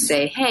easier to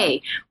say,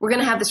 hey, we're going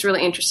to have this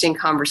really interesting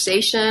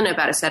conversation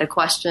about a set of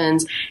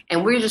questions,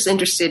 and we're just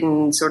interested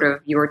in sort of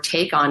your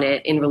take on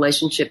it in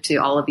relationship to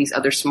all of these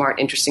other smart,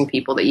 interesting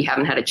people that you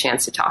haven't had a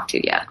chance to talk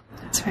to yet.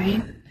 That's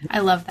right. I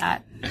love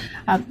that.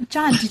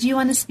 John, did you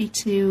want to speak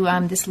to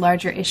this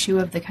larger issue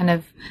of the kind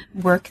of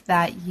work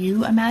that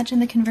you imagine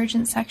the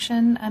Convergence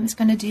section is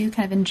going to do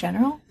kind of in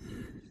general?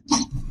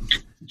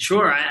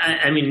 Sure.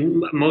 I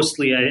mean,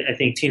 mostly I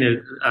think Tina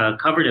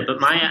covered it, but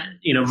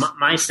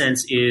my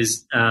sense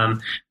is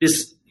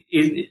this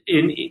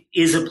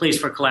is a place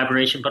for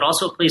collaboration, but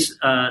also a place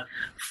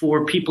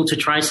for people to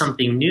try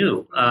something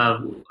new.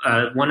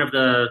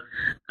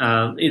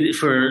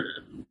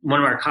 One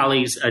of our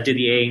colleagues did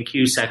the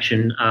A&Q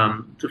section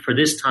for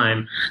this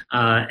time,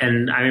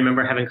 and I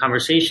remember having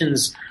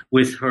conversations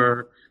with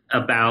her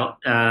about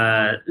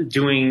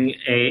doing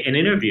an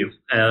interview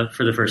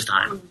for the first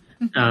time.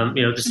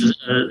 This is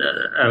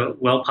a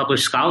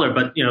well-published scholar,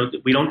 but,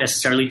 we don't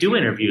necessarily do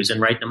interviews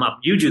and write them up.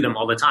 You do them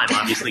all the time,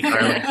 obviously,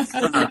 Carla.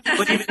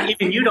 But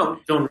even you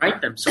don't write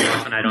them so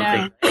often, I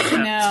don't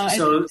think. No.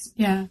 So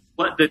yeah.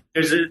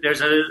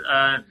 There's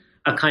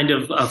a kind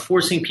of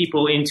forcing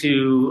people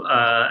into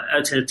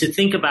to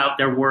think about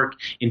their work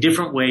in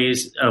different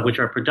ways, which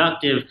are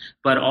productive,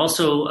 but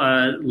also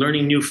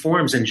learning new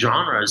forms and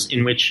genres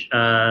in which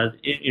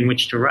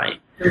to write.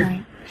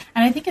 Right.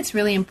 And I think it's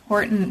really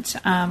important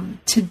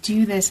to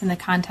do this in the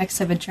context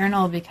of a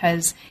journal,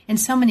 because in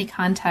so many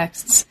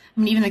contexts,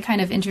 even the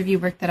kind of interview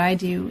work that I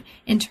do,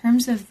 in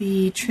terms of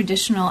the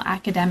traditional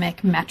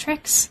academic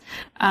metrics,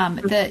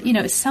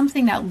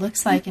 something that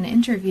looks like an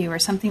interview or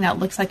something that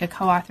looks like a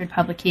co-authored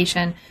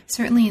publication,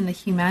 certainly in the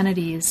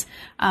humanities,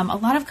 a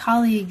lot of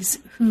colleagues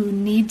who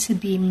need to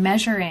be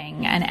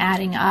measuring and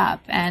adding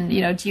up and,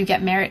 do you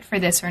get merit for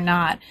this or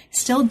not,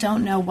 still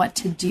don't know what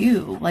to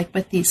do, like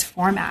with these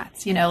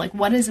formats,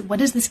 what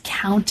does this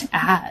count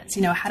as?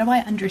 How do I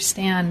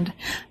understand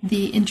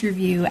the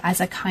interview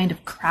as a kind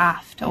of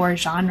craft or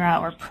genre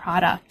or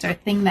product or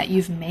thing that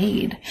you've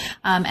made?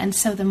 And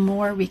so the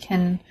more we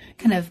can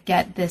kind of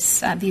get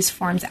these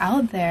forms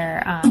out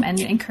there and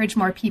encourage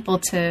more people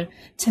to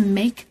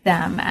make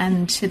them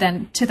and to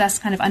thus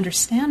kind of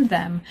understand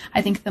them,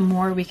 I think the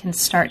more we can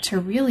start to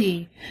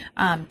really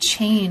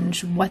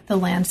change what the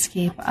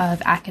landscape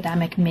of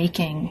academic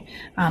making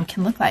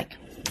can look like,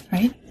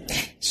 right?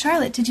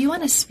 Charlotte, did you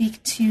want to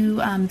speak to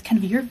kind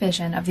of your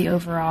vision of the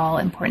overall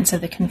importance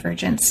of the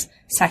convergence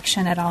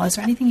section at all? Is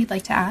there anything you'd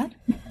like to add?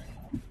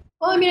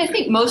 Well, I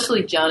think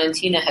mostly John and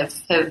Tina have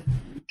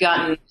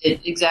gotten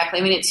it exactly.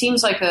 It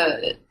seems like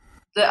the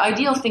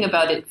ideal thing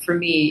about it for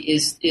me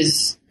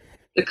is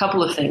a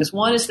couple of things.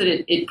 One is that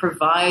it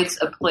provides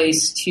a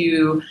place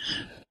to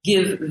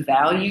give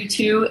value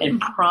to and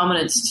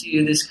prominence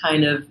to this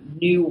kind of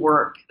new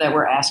work that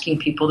we're asking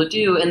people to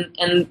do,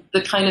 and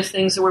the kind of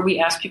things where we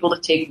ask people to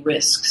take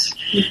risks.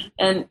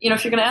 And,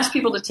 if you're going to ask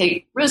people to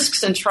take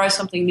risks and try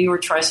something new or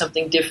try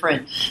something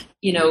different,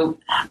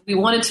 we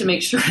wanted to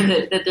make sure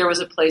that there was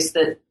a place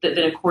that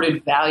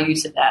accorded value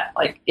to that.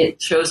 Like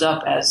it shows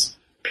up as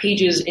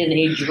pages in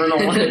a journal,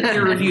 a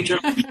peer-reviewed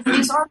journal.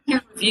 These are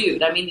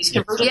peer-reviewed. These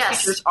convergence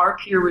features are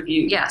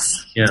peer-reviewed.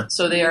 Yes. Yeah.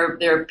 So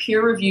they're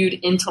peer-reviewed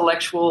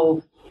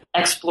intellectual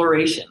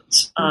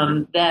explorations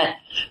that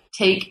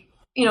take,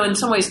 in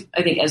some ways,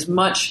 I think, as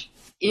much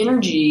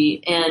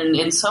energy and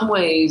in some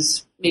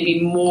ways maybe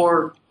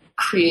more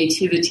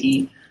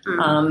creativity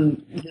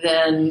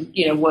than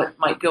what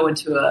might go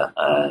into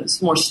a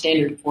more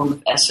standard form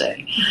of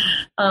essay.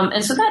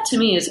 And so that to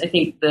me is, I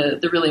think,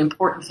 the really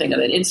important thing of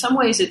it. In some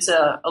ways, it's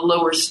a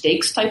lower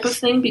stakes type of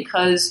thing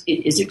because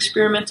it is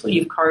experimental.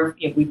 We've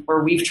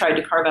tried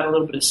to carve out a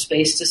little bit of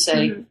space to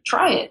say,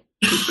 try it,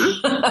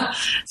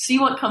 see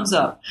what comes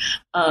up,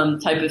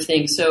 type of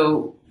thing.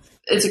 So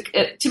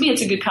to me,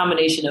 it's a good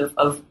combination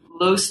of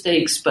low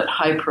stakes but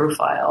high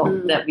profile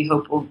that we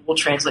hope will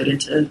translate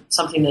into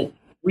something that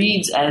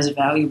reads as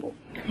valuable.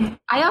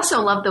 I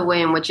also love the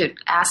way in which it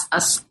asks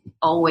us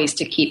always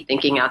to keep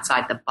thinking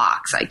outside the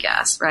box, I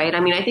guess, right?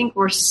 I think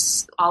we're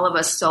all of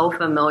us so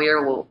familiar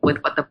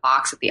with what the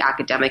box of the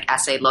academic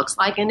essay looks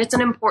like, and it's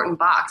an important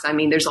box.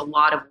 There's a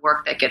lot of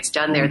work that gets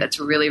done there that's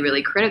really,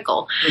 really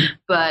critical.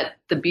 But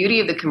the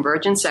beauty of the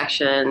convergence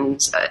section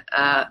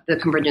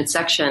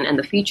and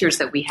the features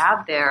that we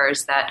have there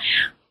is that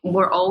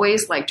we're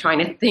always trying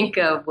to think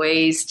of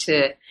ways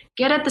to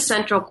get at the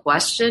central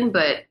question,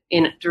 but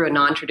through a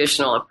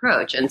non-traditional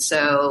approach. And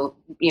so,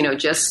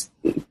 just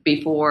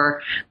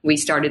before we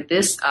started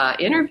this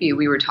interview,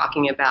 we were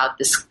talking about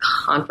this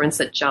conference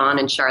that John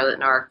and Charlotte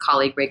and our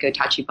colleague Reiko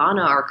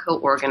Tachibana are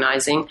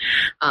co-organizing,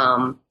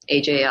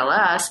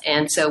 AJLS.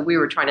 And so we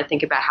were trying to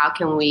think about how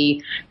can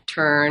we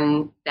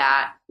turn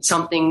that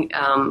something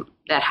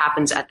that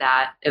happens at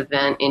that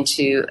event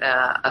into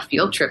a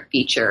field trip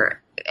feature.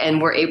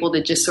 And we're able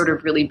to just sort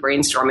of really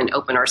brainstorm and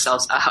open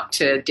ourselves up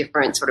to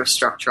different sort of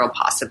structural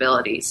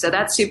possibilities. So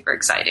that's super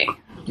exciting.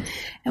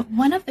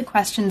 One of the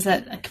questions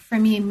that for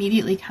me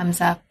immediately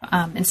comes up,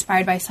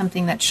 inspired by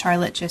something that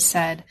Charlotte just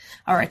said,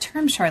 or a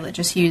term Charlotte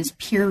just used,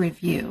 peer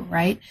review,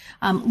 right?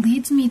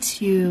 Leads me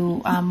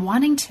to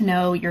wanting to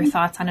know your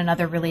thoughts on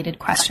another related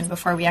question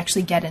before we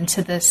actually get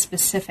into the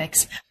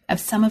specifics of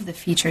some of the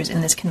features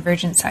in this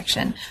convergence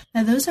section.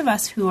 Now, those of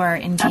us who are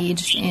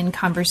engaged in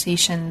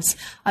conversations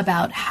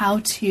about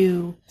how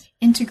to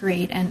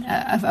integrate and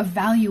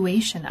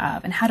evaluation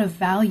of and how to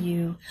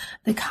value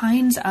the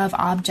kinds of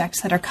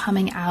objects that are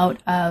coming out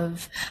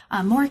of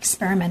more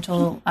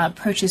experimental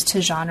approaches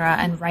to genre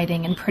and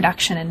writing and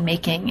production and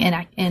making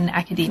in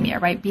academia,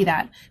 right? Be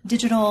that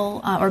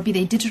digital or be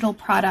they digital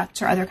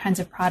products or other kinds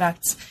of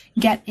products,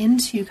 get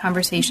into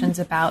conversations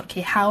about,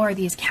 okay, how are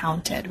these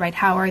counted, right?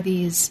 How are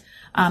these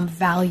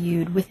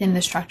valued within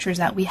the structures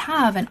that we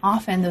have? And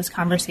often those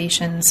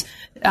conversations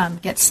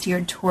get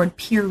steered toward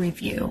peer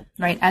review,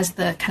 right, as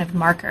the kind of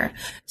marker.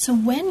 So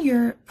when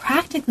you're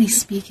practically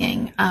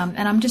speaking,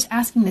 and I'm just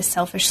asking this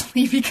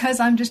selfishly because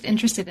I'm just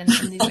interested in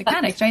these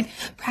mechanics, right?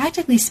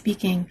 Practically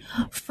speaking,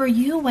 for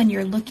you, when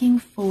you're looking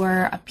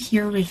for a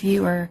peer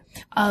reviewer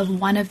of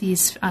one of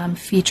these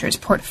features,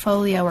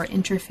 portfolio or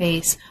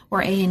interface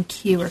or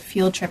A&Q or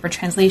field trip or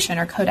translation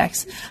or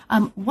codex,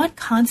 what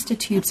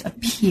constitutes a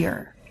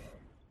peer?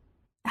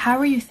 How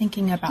are you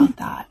thinking about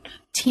that?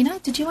 Tina,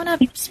 did you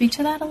want to speak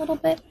to that a little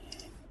bit?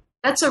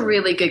 That's a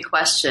really good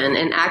question.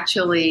 And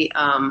actually,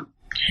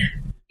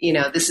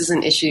 this is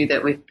an issue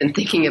that we've been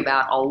thinking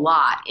about a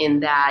lot,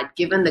 in that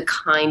given the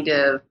kind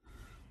of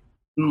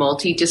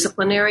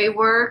multidisciplinary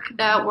work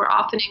that we're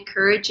often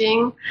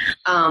encouraging,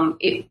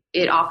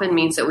 it often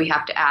means that we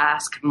have to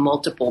ask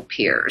multiple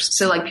peers.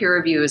 So like peer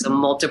review is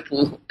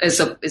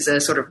a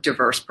sort of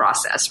diverse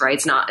process, right?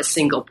 It's not a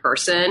single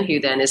person who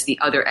then is the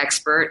other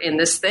expert in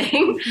this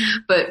thing,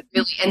 but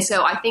really, and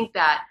so I think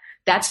that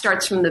that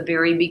starts from the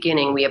very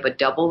beginning. We have a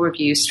double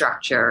review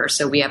structure.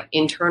 So we have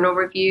internal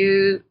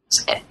reviews,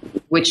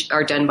 which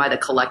are done by the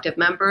collective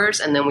members,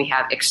 and then we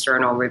have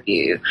external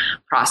review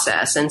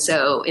process. And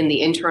so in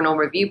the internal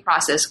review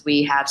process,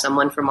 we have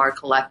someone from our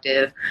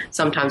collective,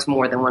 sometimes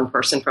more than one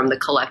person from the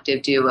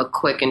collective, do a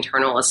quick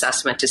internal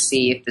assessment to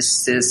see if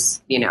this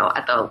is,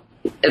 at the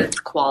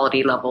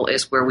quality level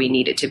is where we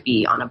need it to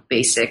be on a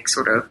basic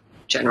sort of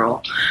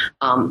general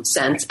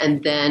sense.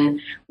 And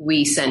then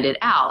we send it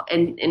out.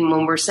 And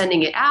when we're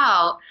sending it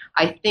out,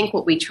 I think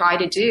what we try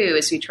to do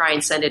is we try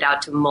and send it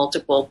out to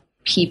multiple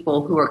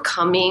people who are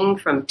coming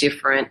from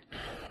different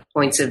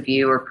points of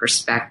view or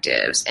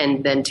perspectives.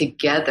 And then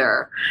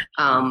together,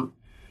 then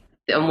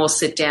we'll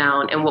sit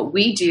down. And what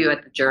we do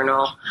at the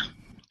Journal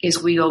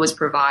is we always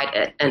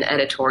provide an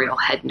editorial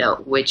head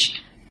note, which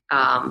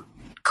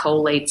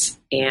collates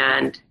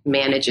and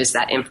manages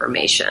that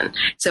information.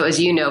 So as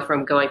you know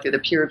from going through the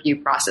peer review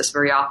process,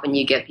 very often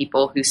you get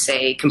people who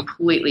say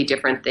completely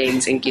different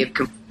things and give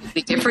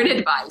completely different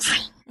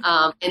advice.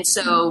 And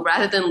so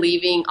rather than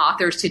leaving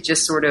authors to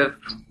just sort of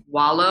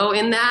wallow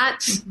in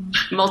that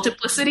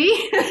multiplicity,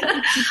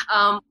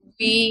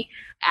 we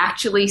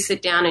actually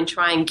sit down and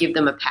try and give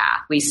them a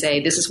path. We say,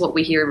 this is what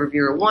we hear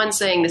reviewer 1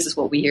 saying, this is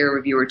what we hear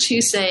reviewer 2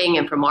 saying,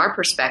 and from our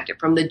perspective,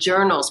 from the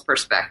journal's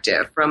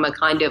perspective, from a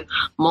kind of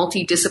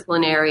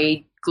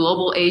multidisciplinary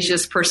global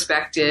Asia's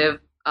perspective,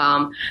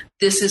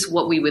 this is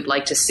what we would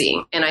like to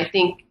see. And I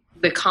think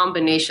the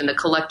combination, the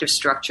collective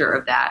structure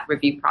of that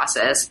review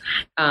process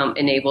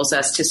enables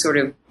us to sort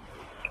of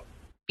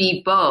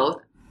be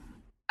both,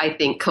 I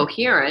think,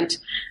 coherent,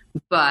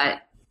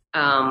 but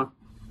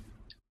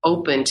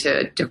open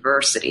to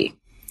diversity.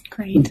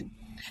 Great.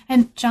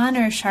 And John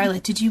or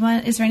Charlotte,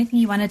 is there anything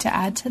you wanted to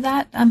add to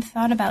that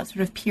thought about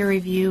sort of peer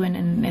review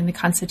and the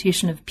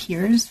constitution of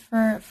peers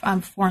for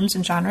forms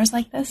and genres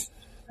like this?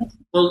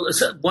 Well,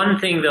 so one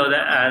thing though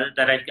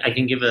that I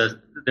can give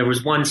there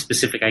was one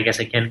specific, I guess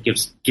I can't give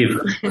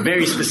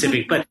very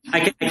specific, but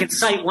I can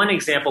cite one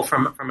example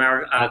from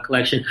our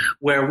collection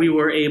where we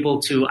were able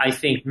to, I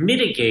think,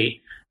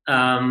 mitigate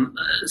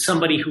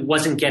somebody who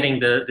wasn't getting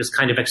this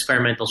kind of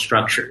experimental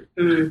structure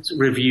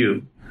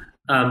review,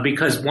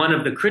 because one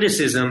of the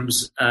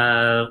criticisms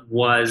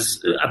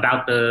was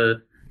about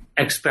the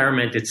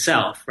experiment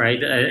itself,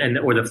 right,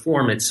 or the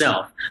form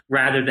itself,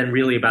 rather than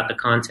really about the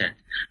content.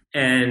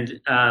 And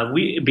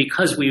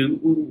because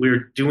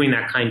we're doing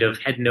that kind of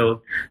head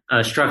note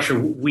structure,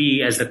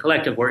 we as the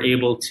collective were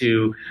able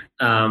to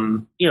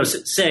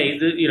say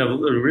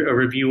that, a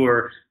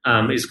reviewer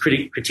is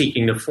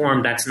critiquing the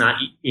form. That's not,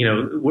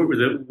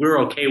 we're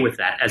okay with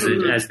that as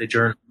the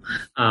journal,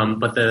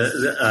 but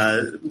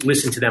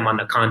listen to them on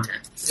the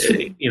content.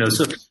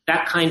 So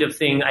that kind of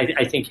thing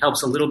I think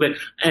helps a little bit.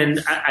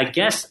 And I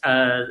guess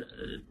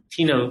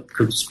Tina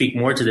could speak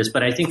more to this,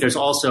 but I think there's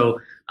also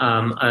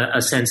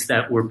a sense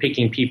that we're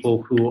picking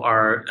people who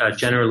are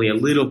generally a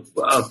little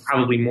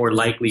probably more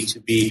likely to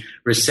be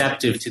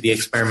receptive to the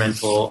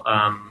experimental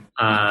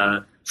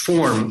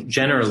form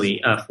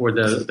generally for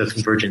the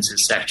convergences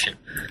section.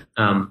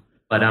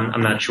 But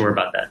I'm not sure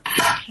about that.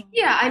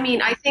 Yeah, I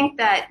mean, I think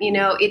that,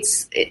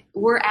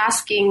 we're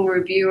asking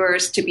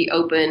reviewers to be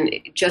open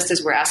just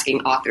as we're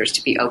asking authors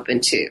to be open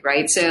to,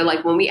 right? So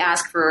like when we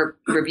ask for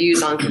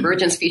reviews on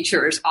convergence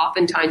features,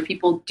 oftentimes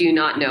people do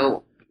not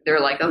know. They're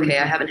like, okay,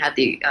 I haven't had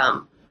the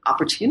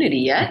opportunity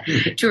yet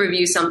to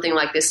review something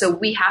like this. So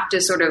we have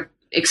to sort of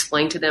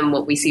explain to them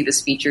what we see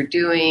this feature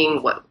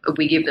doing, what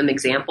we give them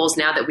examples.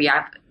 Now that we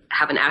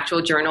have an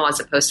actual journal as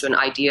opposed to an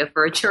idea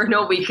for a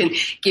journal, we can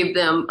give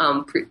them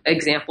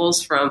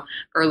examples from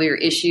earlier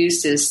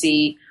issues to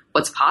see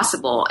what's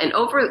possible. And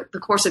over the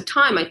course of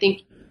time, I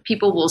think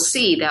people will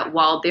see that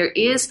while there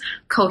is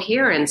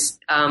coherence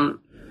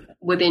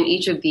within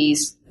each of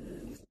these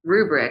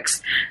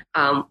rubrics,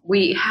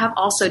 we have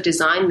also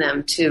designed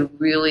them to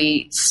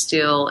really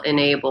still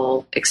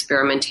enable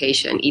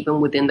experimentation,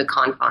 even within the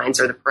confines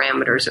or the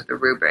parameters of the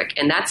rubric.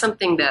 And that's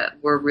something that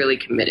we're really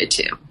committed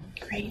to.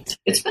 Great.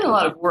 It's been a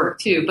lot of work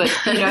too, but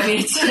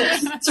it's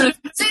sort of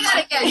say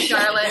that again,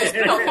 Charlotte. It's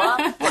been a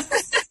lot.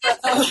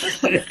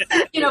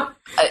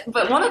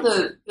 But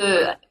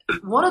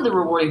one of the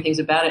rewarding things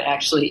about it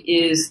actually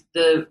is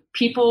the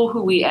people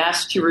who we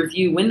ask to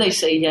review when they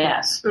say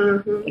yes.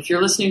 Mm-hmm. If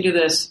you're listening to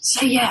this,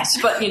 say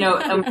yes. But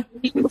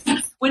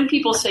when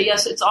people say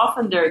yes, it's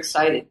often they're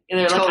excited and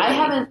they're like, I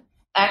haven't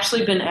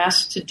actually been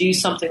asked to do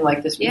something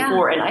like this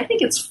before, and I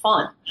think it's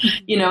fun,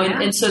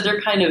 and so they're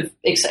kind of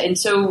excited. And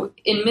so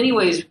in many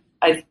ways,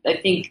 I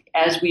think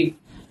as we've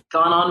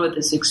gone on with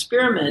this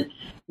experiment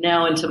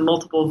now into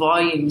multiple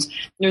volumes,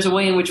 there's a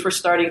way in which we're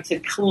starting to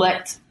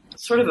collect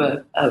sort of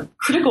a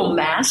critical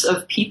mass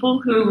of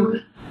people who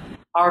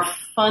are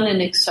fun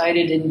and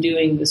excited in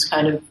doing this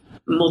kind of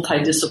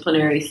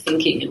multidisciplinary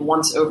thinking and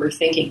once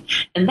overthinking.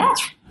 And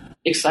that's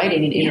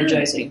exciting and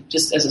energizing,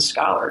 just as a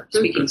scholar,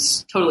 speaking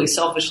totally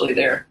selfishly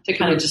there, to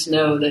kind of just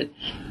know that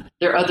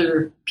there are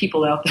other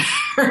people out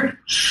there,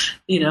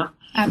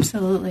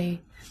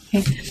 Absolutely.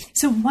 Okay,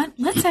 so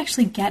let's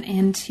actually get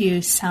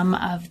into some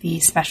of the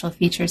special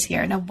features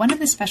here. Now, one of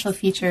the special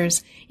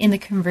features in the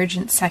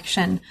Convergence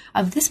section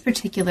of this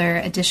particular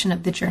edition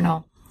of the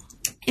journal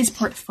is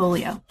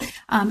portfolio.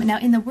 Now,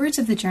 in the words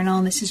of the journal,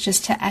 and this is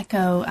just to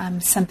echo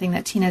something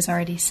that Tina's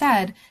already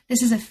said,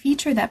 this is a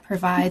feature that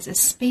provides a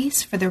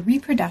space for the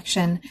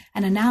reproduction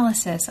and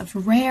analysis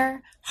of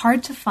rare,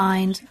 hard to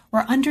find,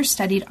 or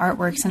understudied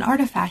artworks and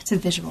artifacts of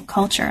visual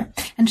culture.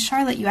 And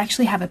Charlotte, you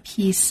actually have a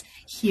piece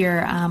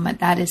here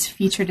that is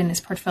featured in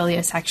this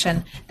portfolio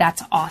section.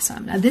 That's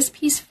awesome. Now, this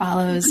piece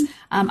follows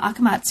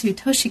Akamatsu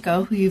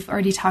Toshiko, who you've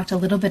already talked a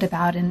little bit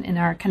about in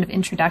our kind of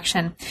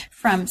introduction,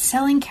 from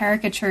selling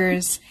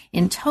caricatures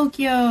in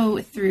Tokyo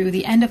through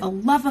the end of a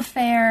love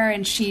affair,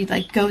 and she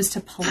goes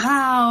to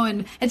Palau,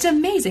 and it's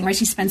amazing, right?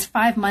 She spends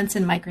 5 months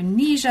in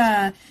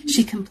Micronesia.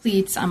 She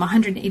completes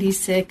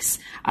 186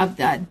 of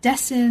the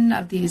desin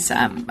of these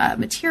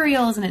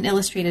materials in an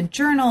illustrated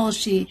journal.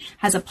 She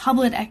has a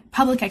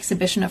public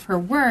exhibition of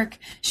her work.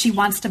 She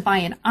wants to buy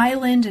an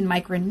island in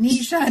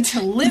Micronesia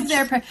to live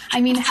there. I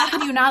mean, how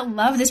can you not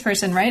love this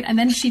person, right? And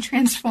then she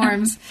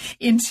transforms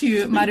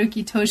into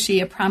Maruki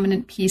Toshi, a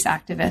prominent peace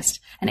activist,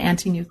 an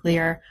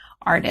anti-nuclear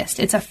artist.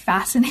 It's a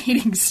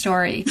fascinating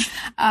story.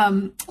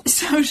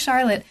 So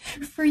Charlotte,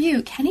 for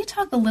you, can you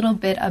talk a little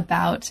bit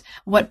about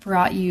what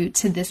brought you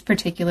to this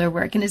particular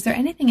work? And is there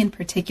anything in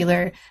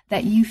particular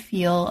that you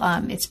feel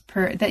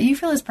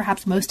is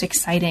perhaps most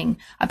exciting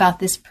about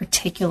this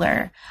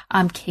particular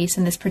case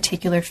and this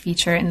particular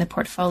feature in the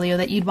portfolio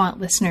that you'd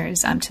want listeners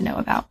to know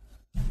about?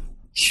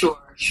 Sure.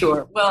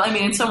 Well, I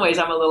mean, in some ways,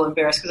 I'm a little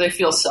embarrassed because I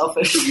feel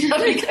selfish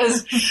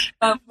because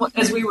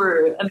as we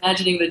were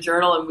imagining the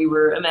journal and we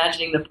were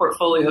imagining the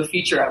portfolio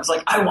feature, I was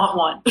like, I want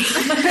one.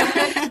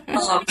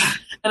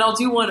 And I'll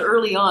do one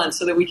early on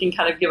so that we can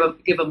kind of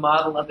give a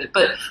model of it.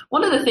 But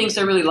one of the things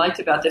I really liked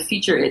about the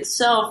feature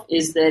itself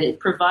is that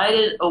it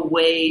provided a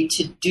way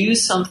to do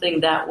something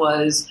that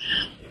was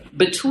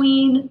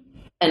between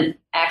an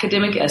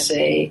academic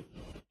essay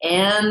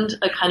and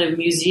a kind of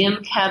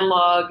museum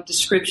catalog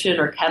description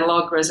or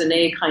catalog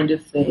raisonné kind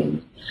of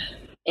thing,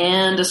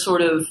 and a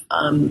sort of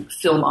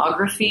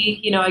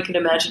filmography. I can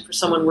imagine for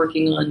someone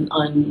working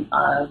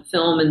on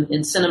film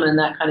and cinema and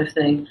that kind of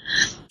thing,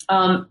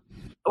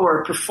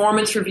 or a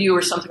performance review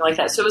or something like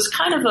that. So it was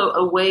kind of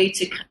a way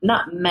to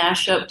not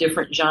mash up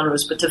different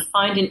genres, but to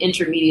find an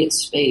intermediate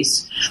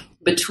space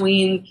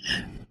between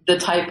the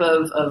type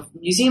of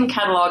museum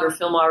catalog or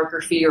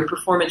filmography or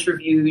performance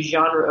review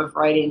genre of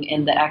writing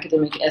and the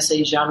academic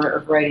essay genre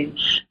of writing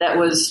that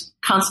was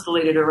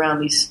constellated around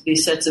these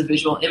sets of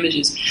visual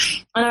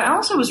images. And I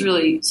also was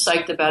really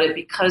psyched about it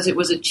because it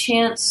was a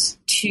chance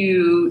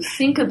to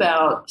think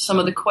about some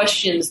of the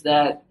questions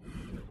that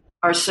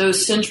are so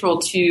central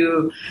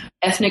to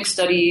ethnic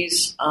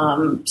studies,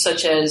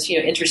 such as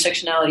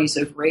intersectionalities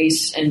of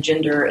race and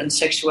gender and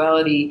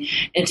sexuality,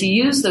 and to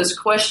use those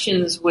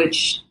questions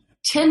which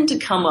tend to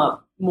come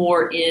up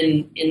more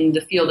in the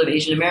field of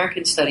Asian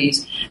American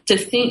studies to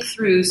think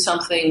through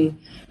something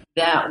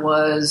that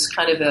was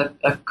kind of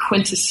a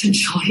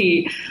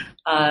quintessentially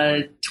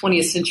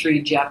 20th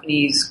century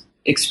Japanese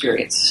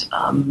experience,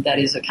 that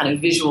is a kind of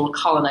visual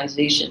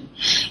colonization.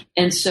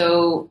 And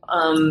so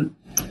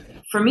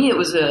for me, it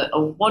was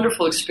a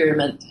wonderful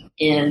experiment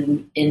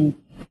in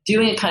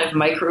doing a kind of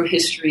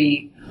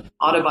microhistory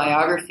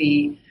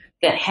autobiography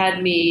that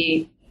had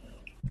me.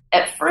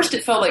 At first,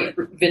 it felt like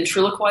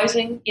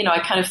ventriloquizing. I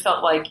kind of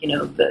felt like,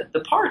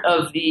 the part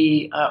of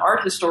the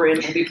art historian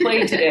will be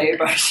played today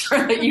by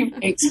Charlotte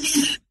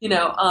Eubanks,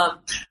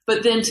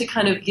 but then to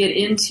kind of get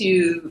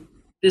into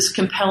this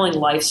compelling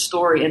life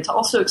story and to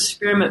also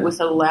experiment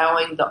with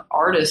allowing the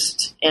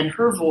artist and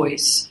her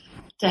voice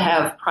to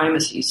have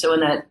primacy. So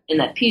in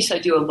that piece, I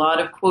do a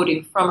lot of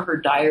quoting from her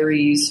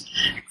diaries,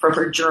 from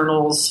her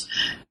journals,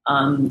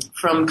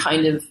 from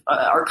kind of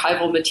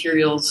archival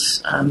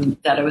materials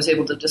that I was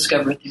able to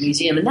discover at the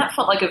museum. And that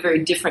felt like a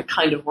very different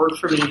kind of work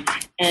for me.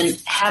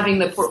 And having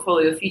the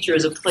portfolio feature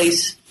as a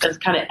place, as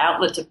kind of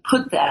outlet to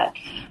put that,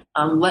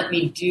 let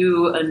me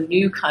do a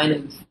new kind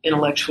of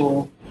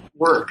intellectual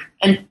work.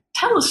 And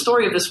tell the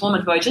story of this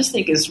woman who I just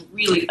think is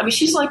really,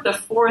 she's like the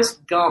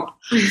Forrest Gump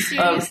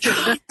of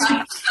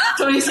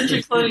 20th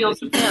century colonial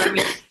Japan.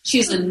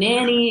 She's a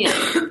nanny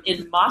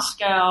in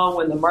Moscow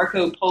when the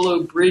Marco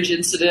Polo Bridge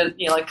incident,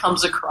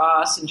 comes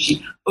across, and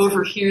she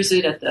overhears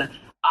it at the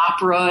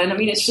opera. And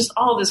it's just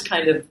all this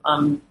kind of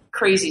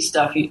crazy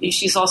stuff.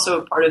 She's also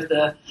a part of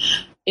the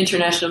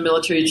International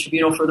Military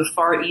Tribunal for the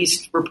Far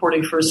East,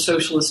 reporting for a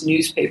socialist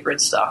newspaper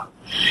and stuff.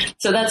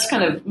 So that's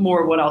kind of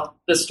more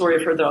the story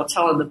of her that I'll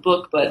tell in the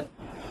book. But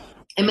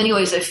in many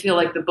ways, I feel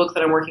like the book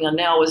that I'm working on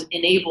now was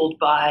enabled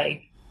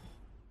by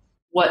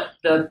what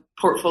the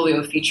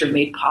portfolio feature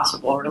made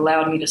possible, or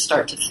allowed me to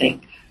start to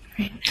think.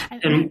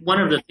 And one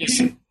of the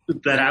things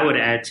that I would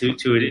add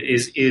to it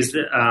is as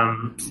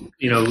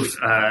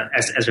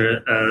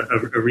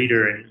a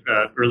reader and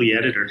early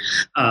editor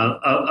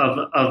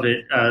of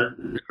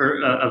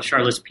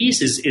Charlotte's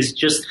piece is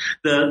just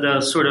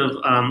the sort of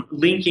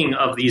linking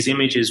of these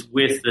images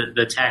with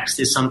the text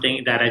is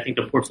something that I think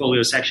the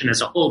portfolio section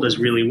as a whole does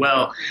really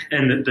well.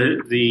 And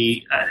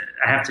I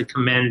have to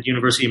commend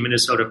University of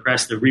Minnesota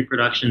Press. The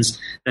reproductions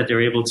that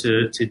they're able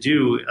to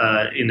do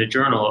in the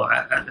journal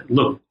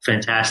look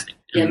fantastic.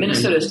 Yeah,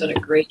 Minnesota's done a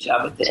great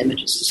job with the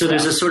images. So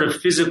there's a sort of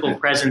physical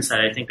presence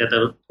that I think that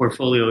the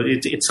portfolio,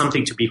 it's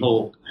something to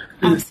behold.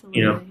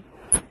 Absolutely.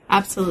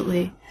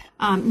 Absolutely.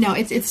 No,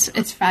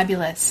 it's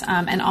fabulous.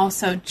 And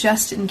also,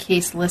 just in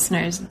case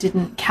listeners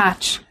didn't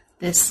catch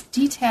this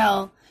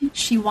detail,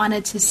 she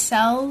wanted to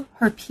sell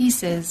her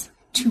pieces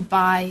to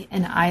buy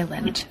an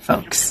island,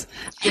 folks.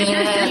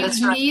 Yeah, that's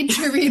right. You need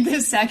to read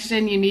this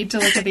section. You need to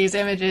look at these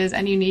images,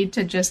 and you need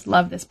to just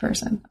love this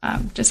person.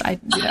 Because I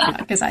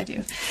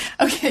do.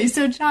 Okay,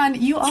 so John,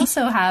 you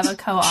also have a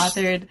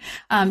co-authored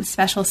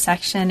special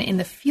section in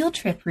the field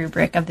trip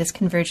rubric of this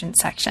Convergent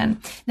section.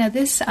 Now,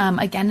 this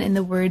again, in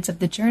the words of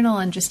the journal,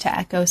 and just to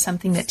echo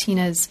something that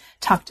Tina's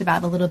talked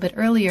about a little bit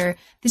earlier,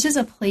 this is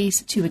a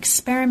place to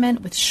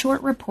experiment with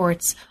short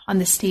reports on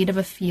the state of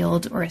a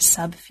field or a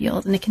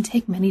subfield, and it can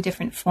take many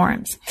different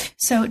forms.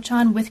 So,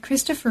 John, with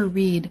Christopher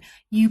Reid,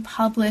 you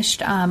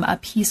published a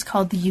piece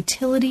called The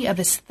Utility of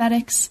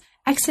Aesthetics,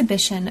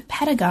 Exhibition,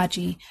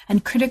 Pedagogy,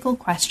 and Critical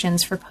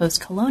Questions for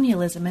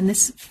Postcolonialism. And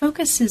this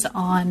focuses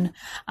on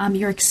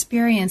your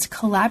experience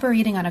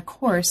collaborating on a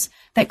course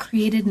that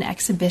created an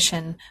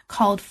exhibition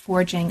called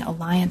Forging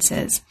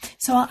Alliances.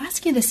 So I'll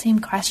ask you the same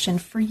question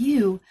for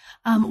you.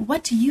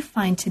 What do you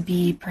find to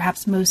be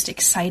perhaps most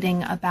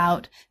exciting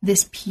about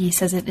this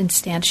piece as it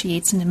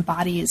instantiates and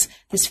embodies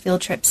this field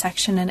trip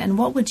section? And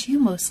what would you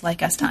most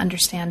like us to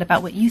understand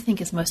about what you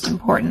think is most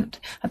important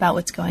about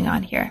what's going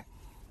on here?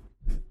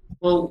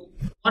 Well,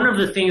 one of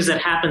the things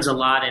that happens a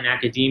lot in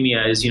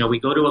academia is, we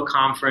go to a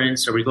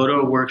conference or we go to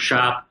a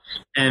workshop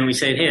and we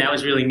say, hey, that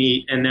was really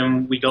neat. And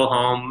then we go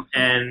home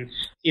and,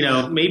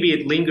 maybe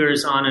it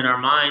lingers on in our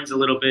minds a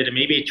little bit and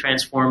maybe it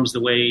transforms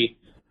the way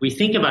we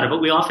think about it,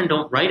 but we often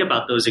don't write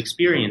about those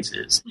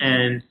experiences.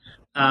 And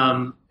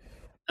a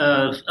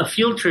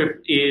field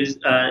trip is,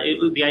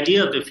 the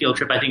idea of the field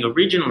trip, I think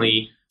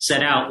originally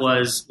set out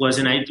was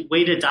a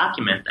way to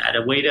document that,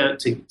 a way to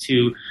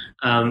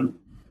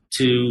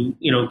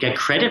get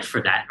credit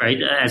for that,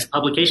 right? As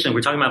publication,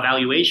 we're talking about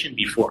valuation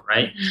before,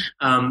 right?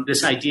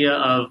 This idea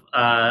of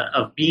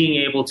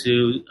being able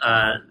to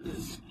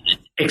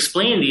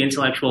explain the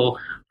intellectual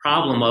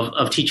problem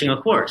of teaching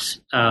a course,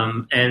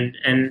 and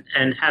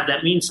have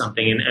that mean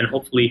something, and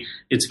hopefully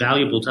it's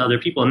valuable to other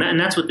people. And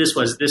that's what this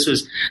was. This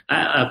was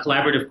a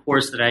collaborative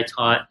course that I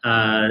taught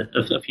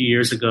a few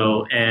years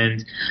ago,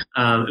 and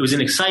it was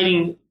an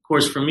exciting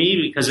course for me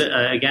because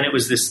again, it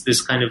was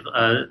this kind of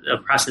a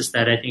process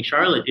that I think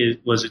Charlotte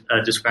was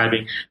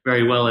describing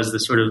very well as the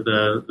sort of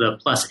the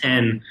plus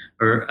N,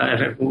 or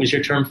what was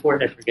your term for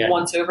it? I forget.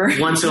 Once over,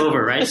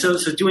 right? So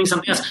doing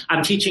something else.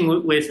 I'm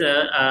teaching with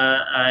a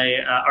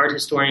art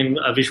historian,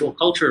 a visual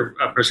culture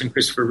person,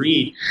 Christopher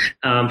Reid,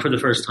 for the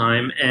first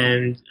time,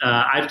 and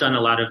I've done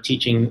a lot of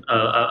teaching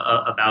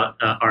about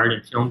art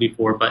and film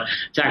before, but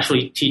to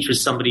actually teach with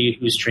somebody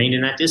who's trained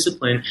in that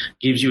discipline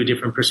gives you a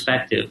different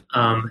perspective,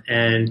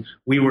 and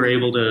we were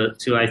able to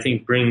I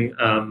think, bring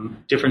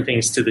different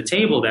things to the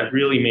table that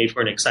really made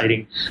for an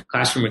exciting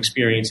classroom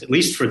experience, at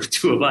least for the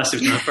two of us,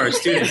 if not for our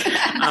students.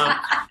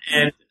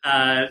 And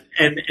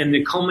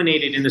it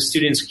culminated in the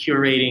students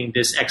curating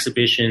this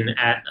exhibition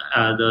at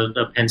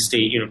the Penn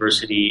State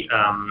University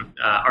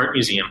Art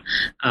Museum,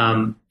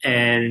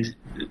 and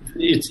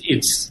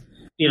it's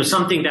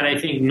something that I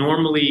think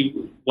normally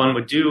one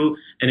would do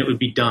and it would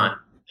be done.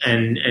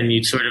 And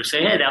you'd sort of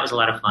say, hey, that was a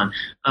lot of fun.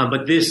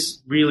 But this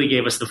really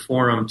gave us the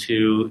forum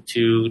to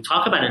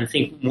talk about it and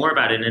think more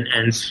about it and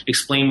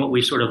explain what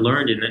we sort of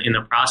learned in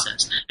the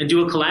process and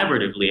do it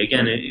collaboratively.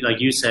 Again, like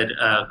you said,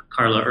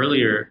 Carla,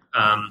 earlier,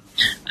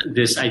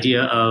 this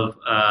idea of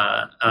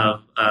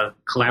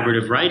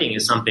collaborative writing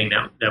is something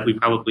that we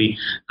probably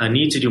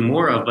need to do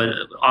more of, but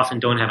often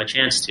don't have a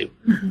chance to.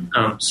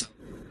 Mm-hmm. So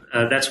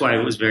that's why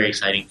it was very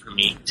exciting for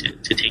me to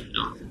take it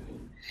on.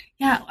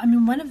 Yeah, I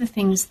mean, one of the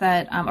things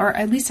that, or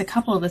at least a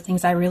couple of the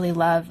things I really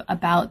love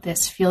about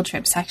this field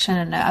trip section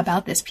and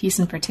about this piece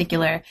in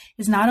particular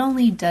is not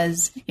only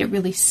does it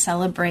really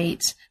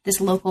celebrate this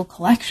local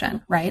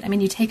collection, right? I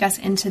mean, you take us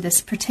into this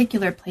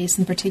particular place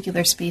and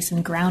particular space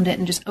and ground it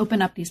and just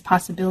open up these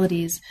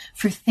possibilities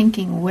for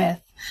thinking with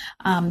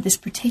this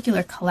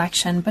particular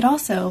collection, but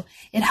also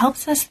it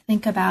helps us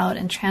think about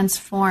and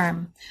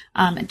transform,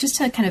 just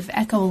to kind of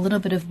echo a little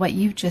bit of what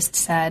you just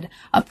said,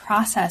 a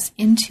process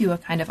into a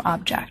kind of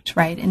object,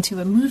 right? Into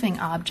a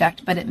moving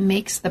object, but it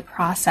makes the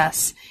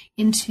process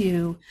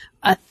into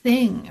a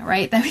thing,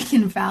 right, that we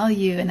can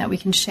value and that we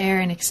can share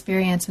and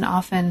experience. And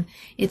often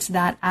it's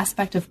that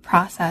aspect of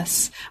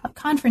process of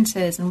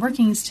conferences and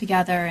working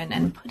together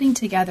and putting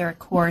together a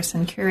course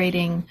and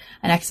curating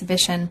an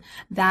exhibition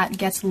that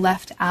gets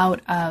left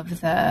out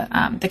of the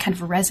kind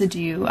of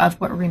residue of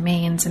what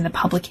remains in the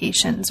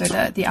publications or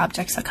the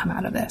objects that come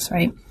out of this,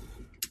 right?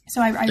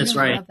 So I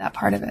really love that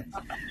part of it.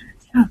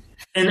 Yeah.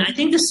 And I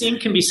think the same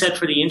can be said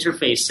for the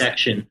interface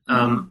section.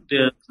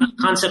 The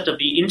concept of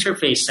the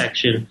interface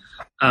section,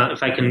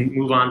 if I can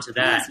move on to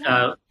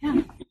that,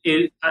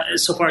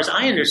 so far as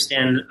I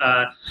understand,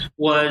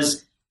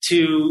 was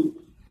to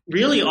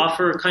really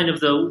offer kind of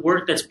the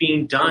work that's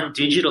being done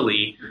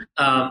digitally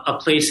a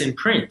place in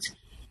print.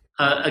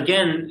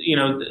 Again,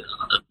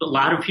 a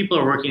lot of people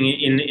are working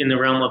in the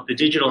realm of the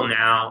digital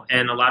now,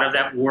 and a lot of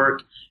that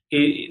work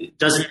it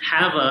doesn't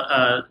have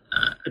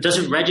it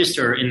doesn't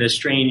register in the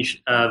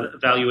strange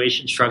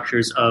evaluation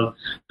structures of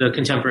the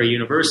contemporary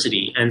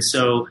university. And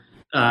so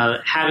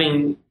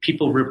having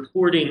people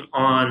reporting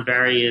on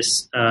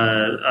various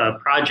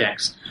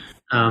projects,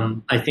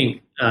 I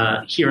think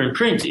here in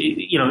print,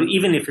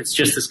 even if it's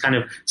just this kind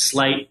of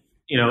slight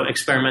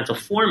experimental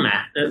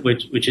format,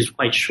 which is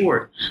quite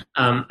short,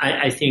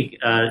 I think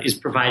is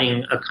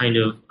providing a kind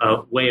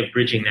of way of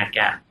bridging that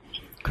gap.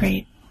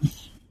 Great.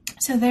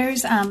 So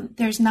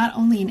there's not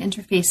only an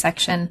interface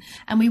section,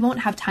 and we won't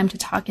have time to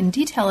talk in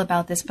detail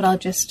about this, but I'll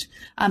just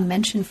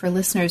mention for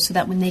listeners so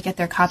that when they get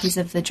their copies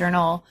of the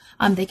journal,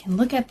 they can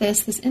look at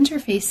this. This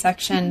interface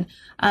section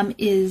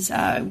is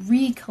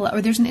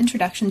there's an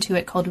introduction to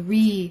it called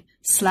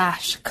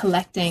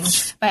Re/Collecting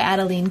by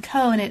Adeline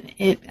Coe, and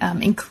it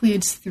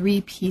includes 3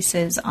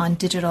 pieces on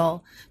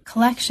digital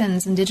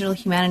collections and digital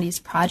humanities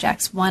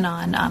projects. One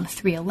on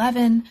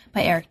 311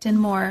 by Eric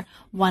Dinmore,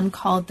 one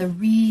called the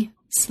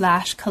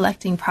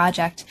Re/Collecting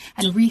Project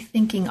and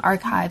Rethinking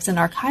Archives and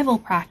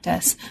Archival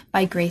Practice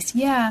by Grace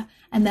Ye,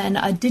 and then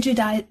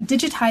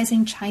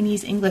Digitizing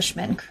Chinese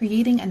Englishmen,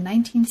 Creating a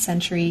 19th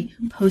Century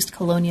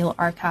Post-Colonial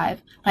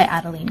Archive by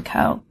Adeline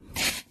Coe.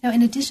 Now,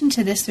 in addition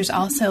to this, there's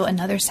also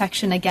another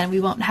section, again,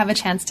 we won't have a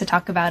chance to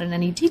talk about in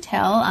any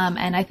detail,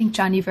 and I think,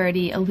 John, you've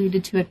already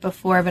alluded to it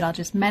before, but I'll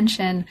just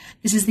mention,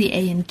 this is the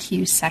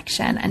A&Q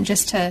section, and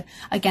just to,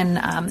 again,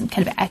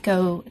 kind of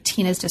echo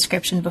Tina's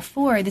description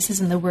before, this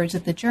is in the words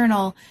of the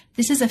journal,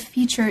 this is a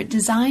feature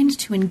designed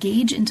to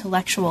engage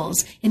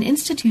intellectuals in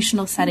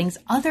institutional settings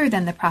other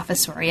than the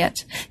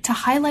professoriate, to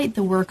highlight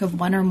the work of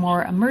one or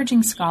more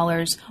emerging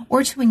scholars,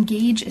 or to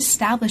engage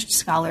established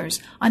scholars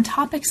on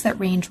topics that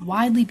range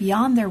widely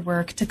beyond their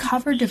work to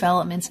cover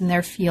developments in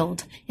their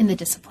field, in the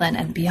discipline,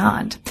 and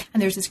beyond.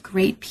 And there's this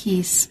great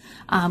piece,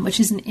 which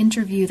is an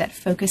interview that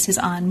focuses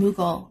on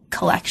Mughal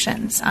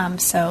collections.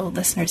 So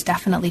listeners,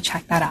 definitely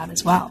check that out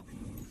as well.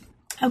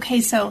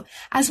 Okay, so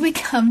as we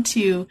come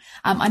to,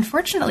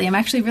 unfortunately, I'm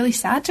actually really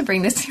sad to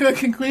bring this to a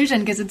conclusion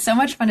because it's so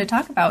much fun to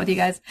talk about with you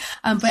guys.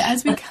 But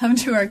as we come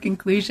to our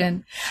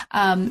conclusion,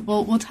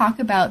 we'll talk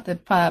about the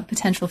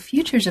potential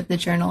futures of the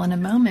journal in a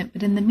moment.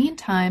 But in the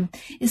meantime,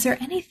 is there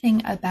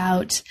anything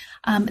about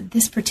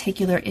this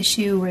particular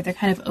issue or the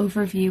kind of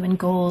overview and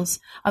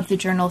goals of the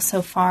journal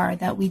so far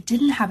that we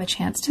didn't have a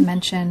chance to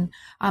mention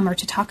or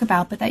to talk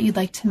about, but that you'd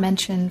like to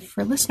mention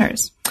for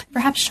listeners?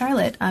 Perhaps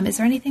Charlotte, is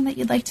there anything that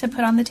you'd like to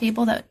put on the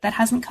table that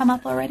hasn't come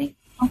up already?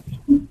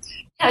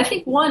 I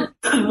think one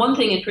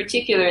thing in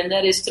particular, and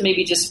that is to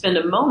maybe just spend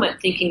a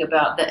moment thinking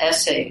about the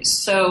essays.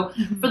 So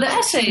for the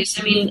essays,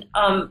 I mean,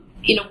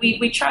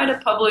 we try to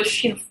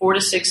publish 4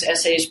 to 6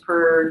 essays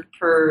per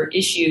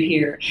issue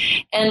here,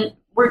 and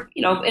we're,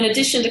 in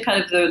addition to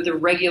kind of the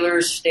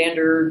regular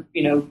standard,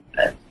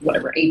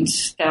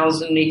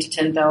 8,000 to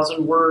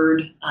 10,000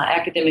 word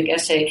academic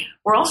essay,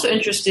 we're also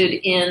interested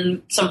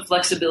in some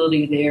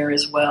flexibility there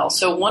as well.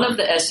 So one of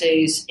the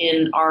essays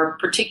in our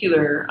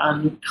particular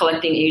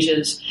Collecting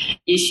Asia's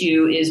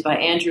issue is by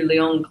Andrew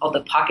Leung, called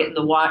The Pocket and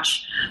the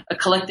Watch, a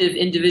collective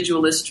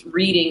individualist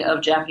reading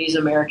of Japanese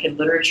American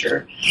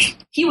literature.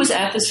 He was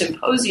at the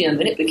symposium,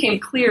 and it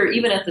became clear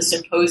even at the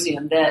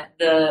symposium that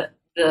the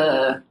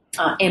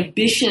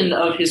ambition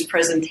of his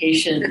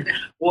presentation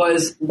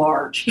was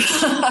large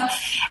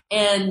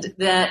and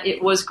that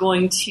it was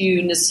going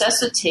to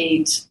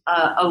necessitate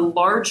a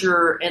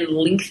larger and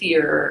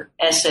lengthier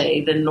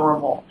essay than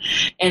normal.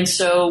 And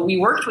so we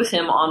worked with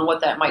him on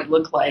what that might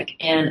look like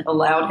and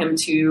allowed him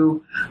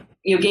to,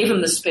 gave him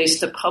the space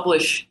to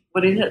publish,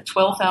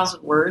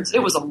 12,000 words?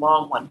 It was a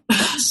long one.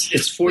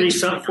 It's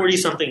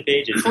 40-something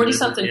pages.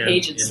 40-something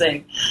pages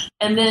thing.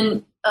 And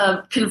then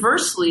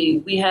conversely,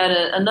 we had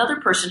another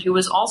person who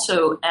was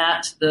also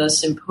at the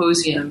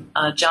symposium,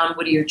 John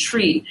Whittier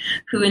Treat,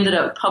 who ended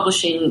up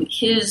publishing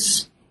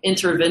his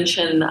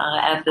intervention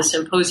at the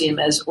symposium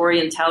as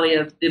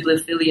Orientalia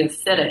Bibliophilia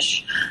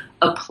Fetish,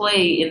 a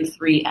play in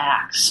 3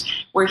 acts,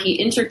 where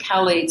he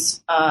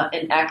intercalates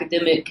an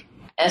academic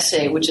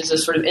essay, which is a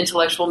sort of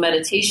intellectual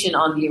meditation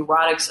on the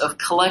erotics of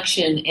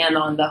collection and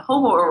on the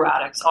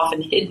homoerotics,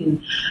 often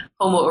hidden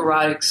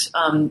homoerotics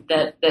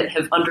that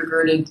have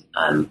undergirded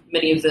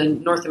many of the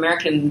North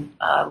American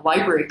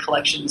library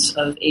collections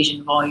of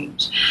Asian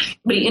volumes.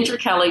 But he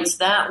intercalates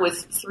that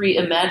with 3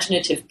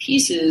 imaginative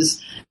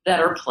pieces that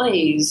are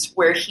plays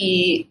where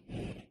he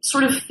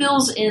sort of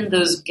fills in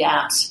those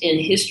gaps in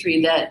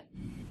history that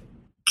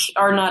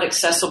are not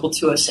accessible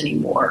to us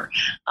anymore.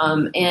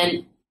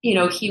 And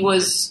he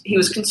was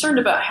concerned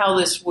about how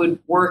this would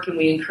work, and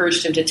we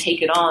encouraged him to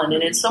take it on.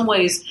 And in some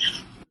ways,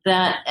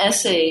 that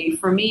essay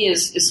for me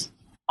is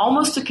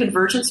almost a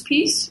convergence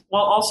piece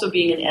while also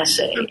being an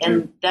essay,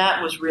 and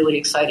that was really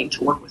exciting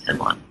to work with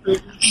him on.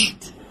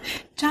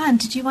 John,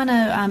 did you want to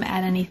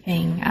add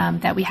anything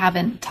that we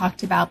haven't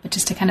talked about, but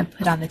just to kind of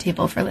put on the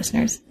table for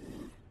listeners?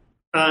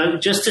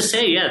 Just to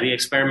say, the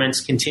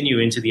experiments continue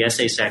into the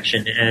essay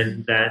section,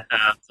 and that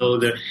though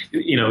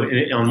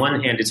on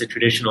one hand it's a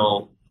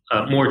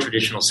more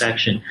traditional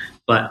section,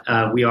 but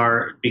we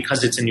are,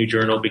 because it's a new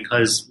journal,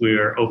 because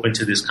we're open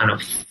to this kind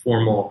of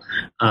formal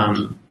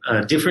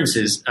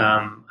differences,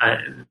 that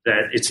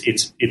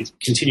it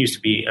continues to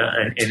be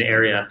an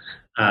area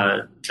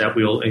that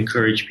we'll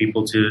encourage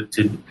people to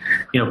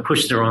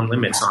push their own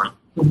limits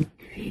on.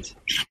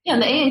 Yeah,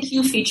 and the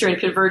A&Q feature in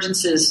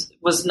Convergences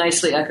was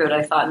nicely echoed,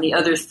 I thought, in the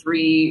other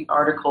 3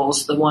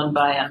 articles. The one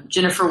by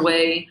Jennifer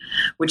Wei,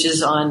 which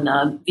is on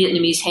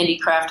Vietnamese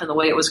handicraft and the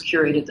way it was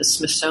curated, the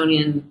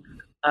Smithsonian,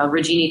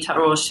 Rajini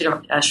Taro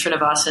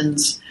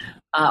Srinivasan's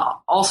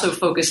also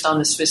focused on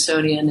the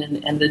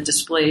Smithsonian and the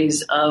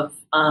displays of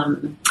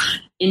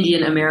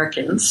Indian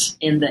Americans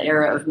in the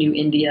era of New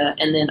India,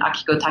 and then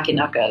Akiko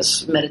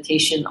Takenaka's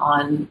meditation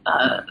on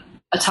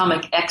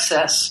atomic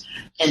excess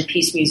and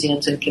peace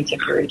museums in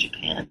contemporary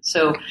Japan.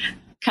 So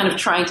kind of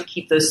trying to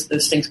keep those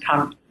things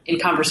in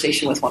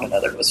conversation with one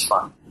another was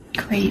fun.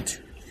 Great.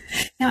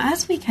 Now,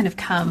 as we kind of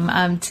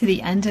come to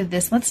the end of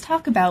this, let's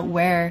talk about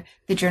where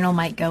the journal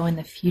might go in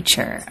the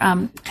future.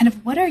 Kind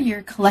of what are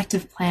your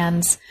collective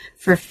plans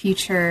for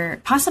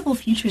possible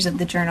futures of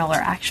the journal or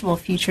actual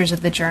futures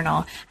of the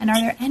journal? And are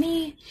there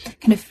any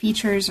kind of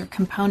features or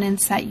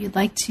components that you'd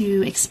like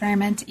to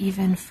experiment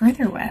even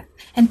further with?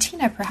 And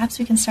Tina, perhaps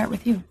we can start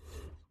with you.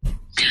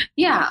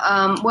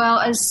 Yeah, well,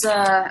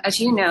 as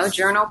you know,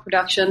 journal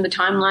production, the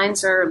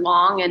timelines are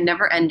long and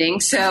never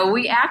ending. So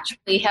we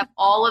actually have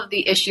all of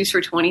the issues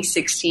for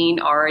 2016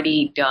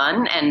 already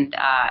done and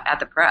at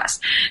the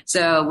press.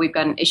 So we've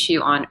got an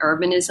issue on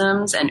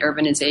urbanisms and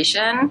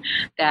urbanization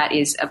that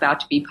is about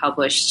to be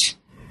published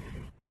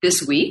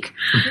this week.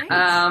 We've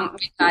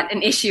got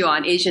an issue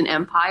on Asian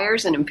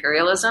empires and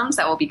imperialisms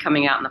that will be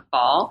coming out in the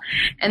fall.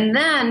 And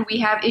then we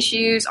have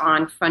issues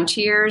on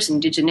frontiers,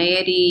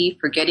 indigeneity,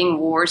 forgetting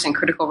wars, and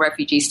critical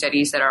refugee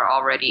studies that are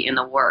already in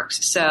the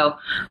works. So,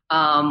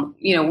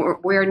 we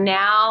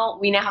now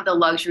have the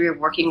luxury of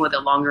working with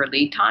a longer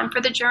lead time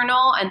for the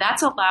journal, and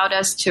that's allowed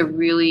us to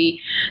really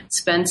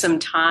spend some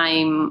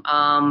time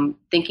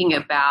thinking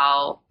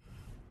about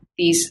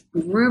these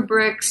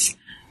rubrics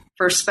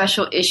for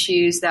special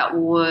issues that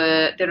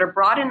are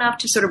broad enough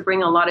to sort of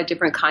bring a lot of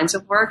different kinds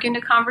of work into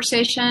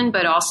conversation,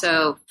 but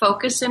also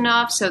focused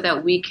enough so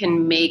that we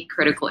can make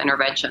critical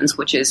interventions,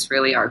 which is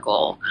really our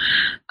goal.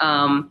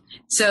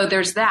 So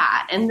there's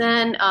that. And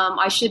then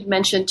I should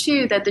mention,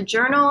 too, that the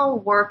journal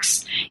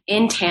works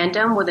in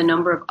tandem with a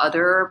number of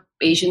other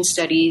Asian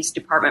Studies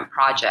Department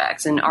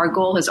projects. And our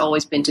goal has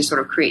always been to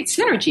sort of create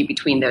synergy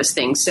between those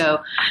things.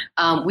 So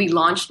we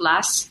launched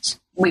last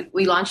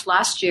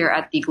year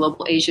at the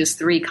Global Asia's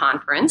 3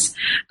 conference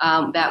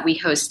that we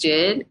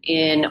hosted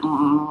in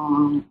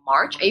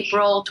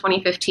April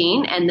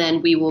 2015. And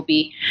then we will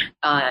be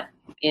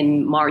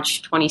in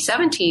March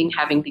 2017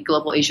 having the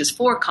Global Asia's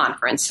 4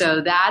 conference.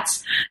 So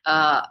that's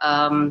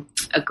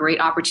a great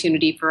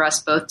opportunity for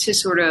us both to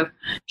sort of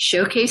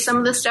showcase some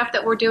of the stuff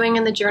that we're doing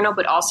in the journal,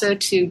 but also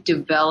to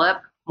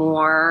develop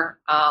more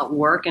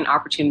work and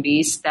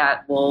opportunities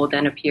that will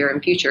then appear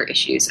in future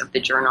issues of the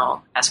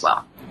journal as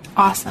well.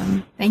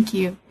 Awesome. Thank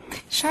you.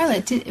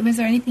 Charlotte, was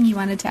there anything you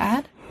wanted to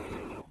add?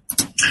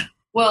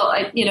 Well,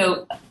 I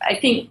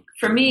think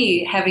for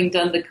me, having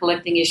done the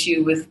collecting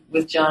issue with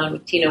John and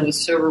with Tina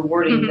was so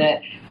rewarding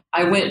that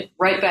I went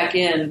right back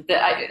in.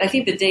 I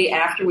think the day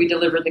after we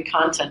delivered the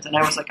content, and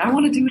I was like, I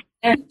want to do it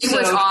again. It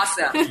was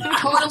awesome.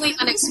 Totally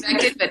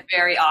unexpected, but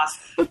very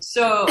awesome.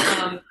 So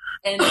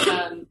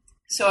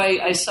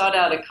I sought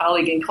out a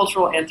colleague in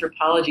cultural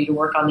anthropology to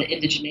work on the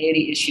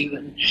indigeneity issue,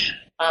 and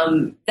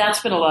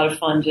that's been a lot of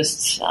fun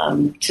just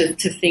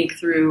to think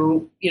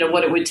through,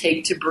 what it would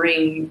take to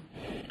bring,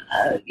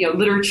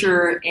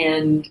 literature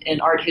and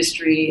art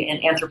history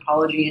and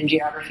anthropology and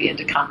geography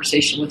into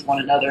conversation with one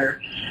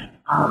another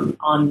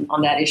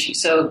on that issue.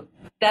 So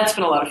that's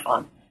been a lot of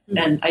fun,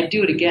 and I'd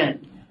do it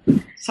again,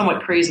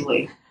 somewhat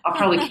crazily. I'll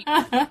probably keep.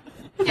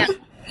 Yeah.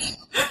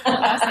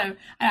 Awesome.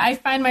 I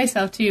find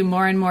myself too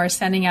more and more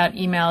sending out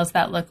emails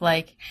that look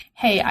like,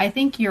 hey, I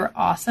think you're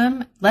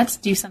awesome. Let's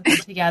do something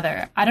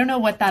together. I don't know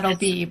what that'll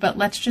be, but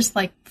let's just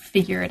like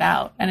figure it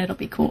out and it'll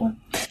be cool.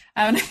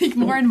 And I think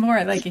more and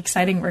more like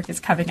exciting work is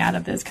coming out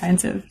of those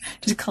kinds of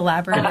just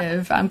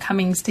collaborative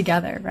comings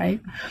together, right?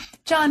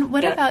 John,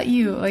 what about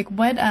you? Like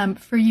what,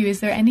 for you,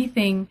 is there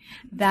anything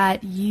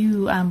that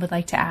you would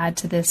like to add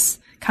to this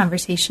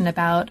conversation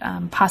about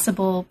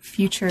possible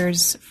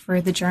futures for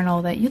the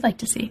journal that you'd like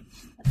to see?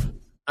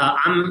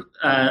 I'm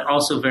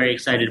also very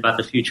excited about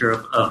the future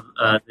of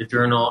the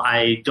journal.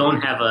 I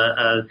don't have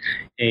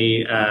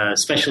a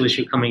special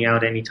issue coming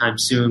out anytime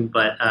soon,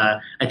 but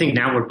I think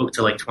now we're booked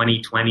to like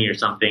 2020 or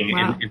something.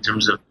 Wow. in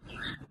terms of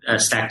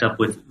stacked up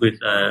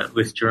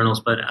with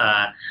journals. But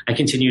I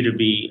continue to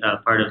be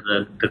part of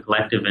the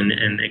collective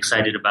and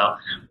excited about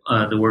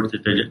the work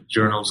that the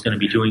journal is going to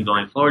be doing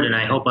going forward. And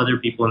I hope other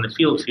people in the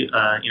field,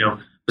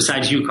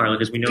 besides you, Carla,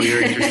 because we know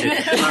you're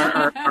interested,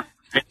 are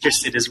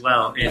interested as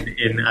well in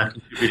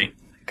contributing.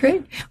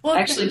 Great. Well,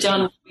 actually,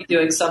 John will be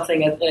doing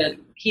something.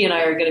 He and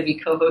I are going to be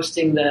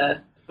co-hosting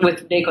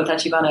with Neiko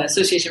Tachibana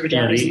Association for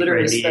Japanese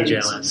Literary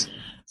Studies.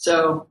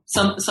 So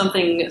some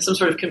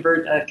sort of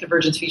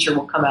convergence feature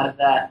will come out of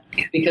that,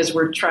 because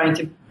we're trying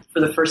to, for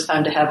the first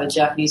time, to have a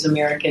Japanese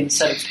American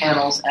set of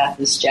panels at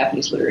this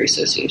Japanese Literary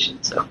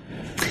Association. So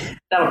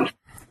that'll be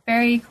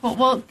very cool.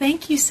 Well,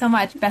 thank you so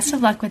much. Best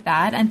of luck with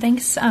that. And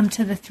thanks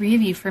to the three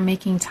of you for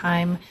making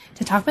time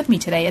to talk with me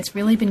today. It's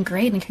really been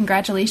great. And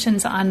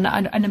congratulations on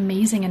an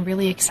amazing and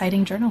really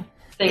exciting journal.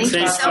 Thanks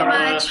so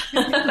much.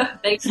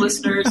 Thanks,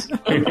 listeners.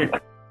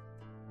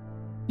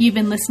 You've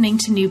been listening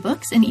to New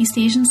Books in East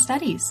Asian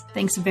Studies.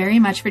 Thanks very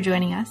much for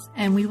joining us,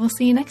 and we will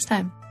see you next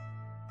time.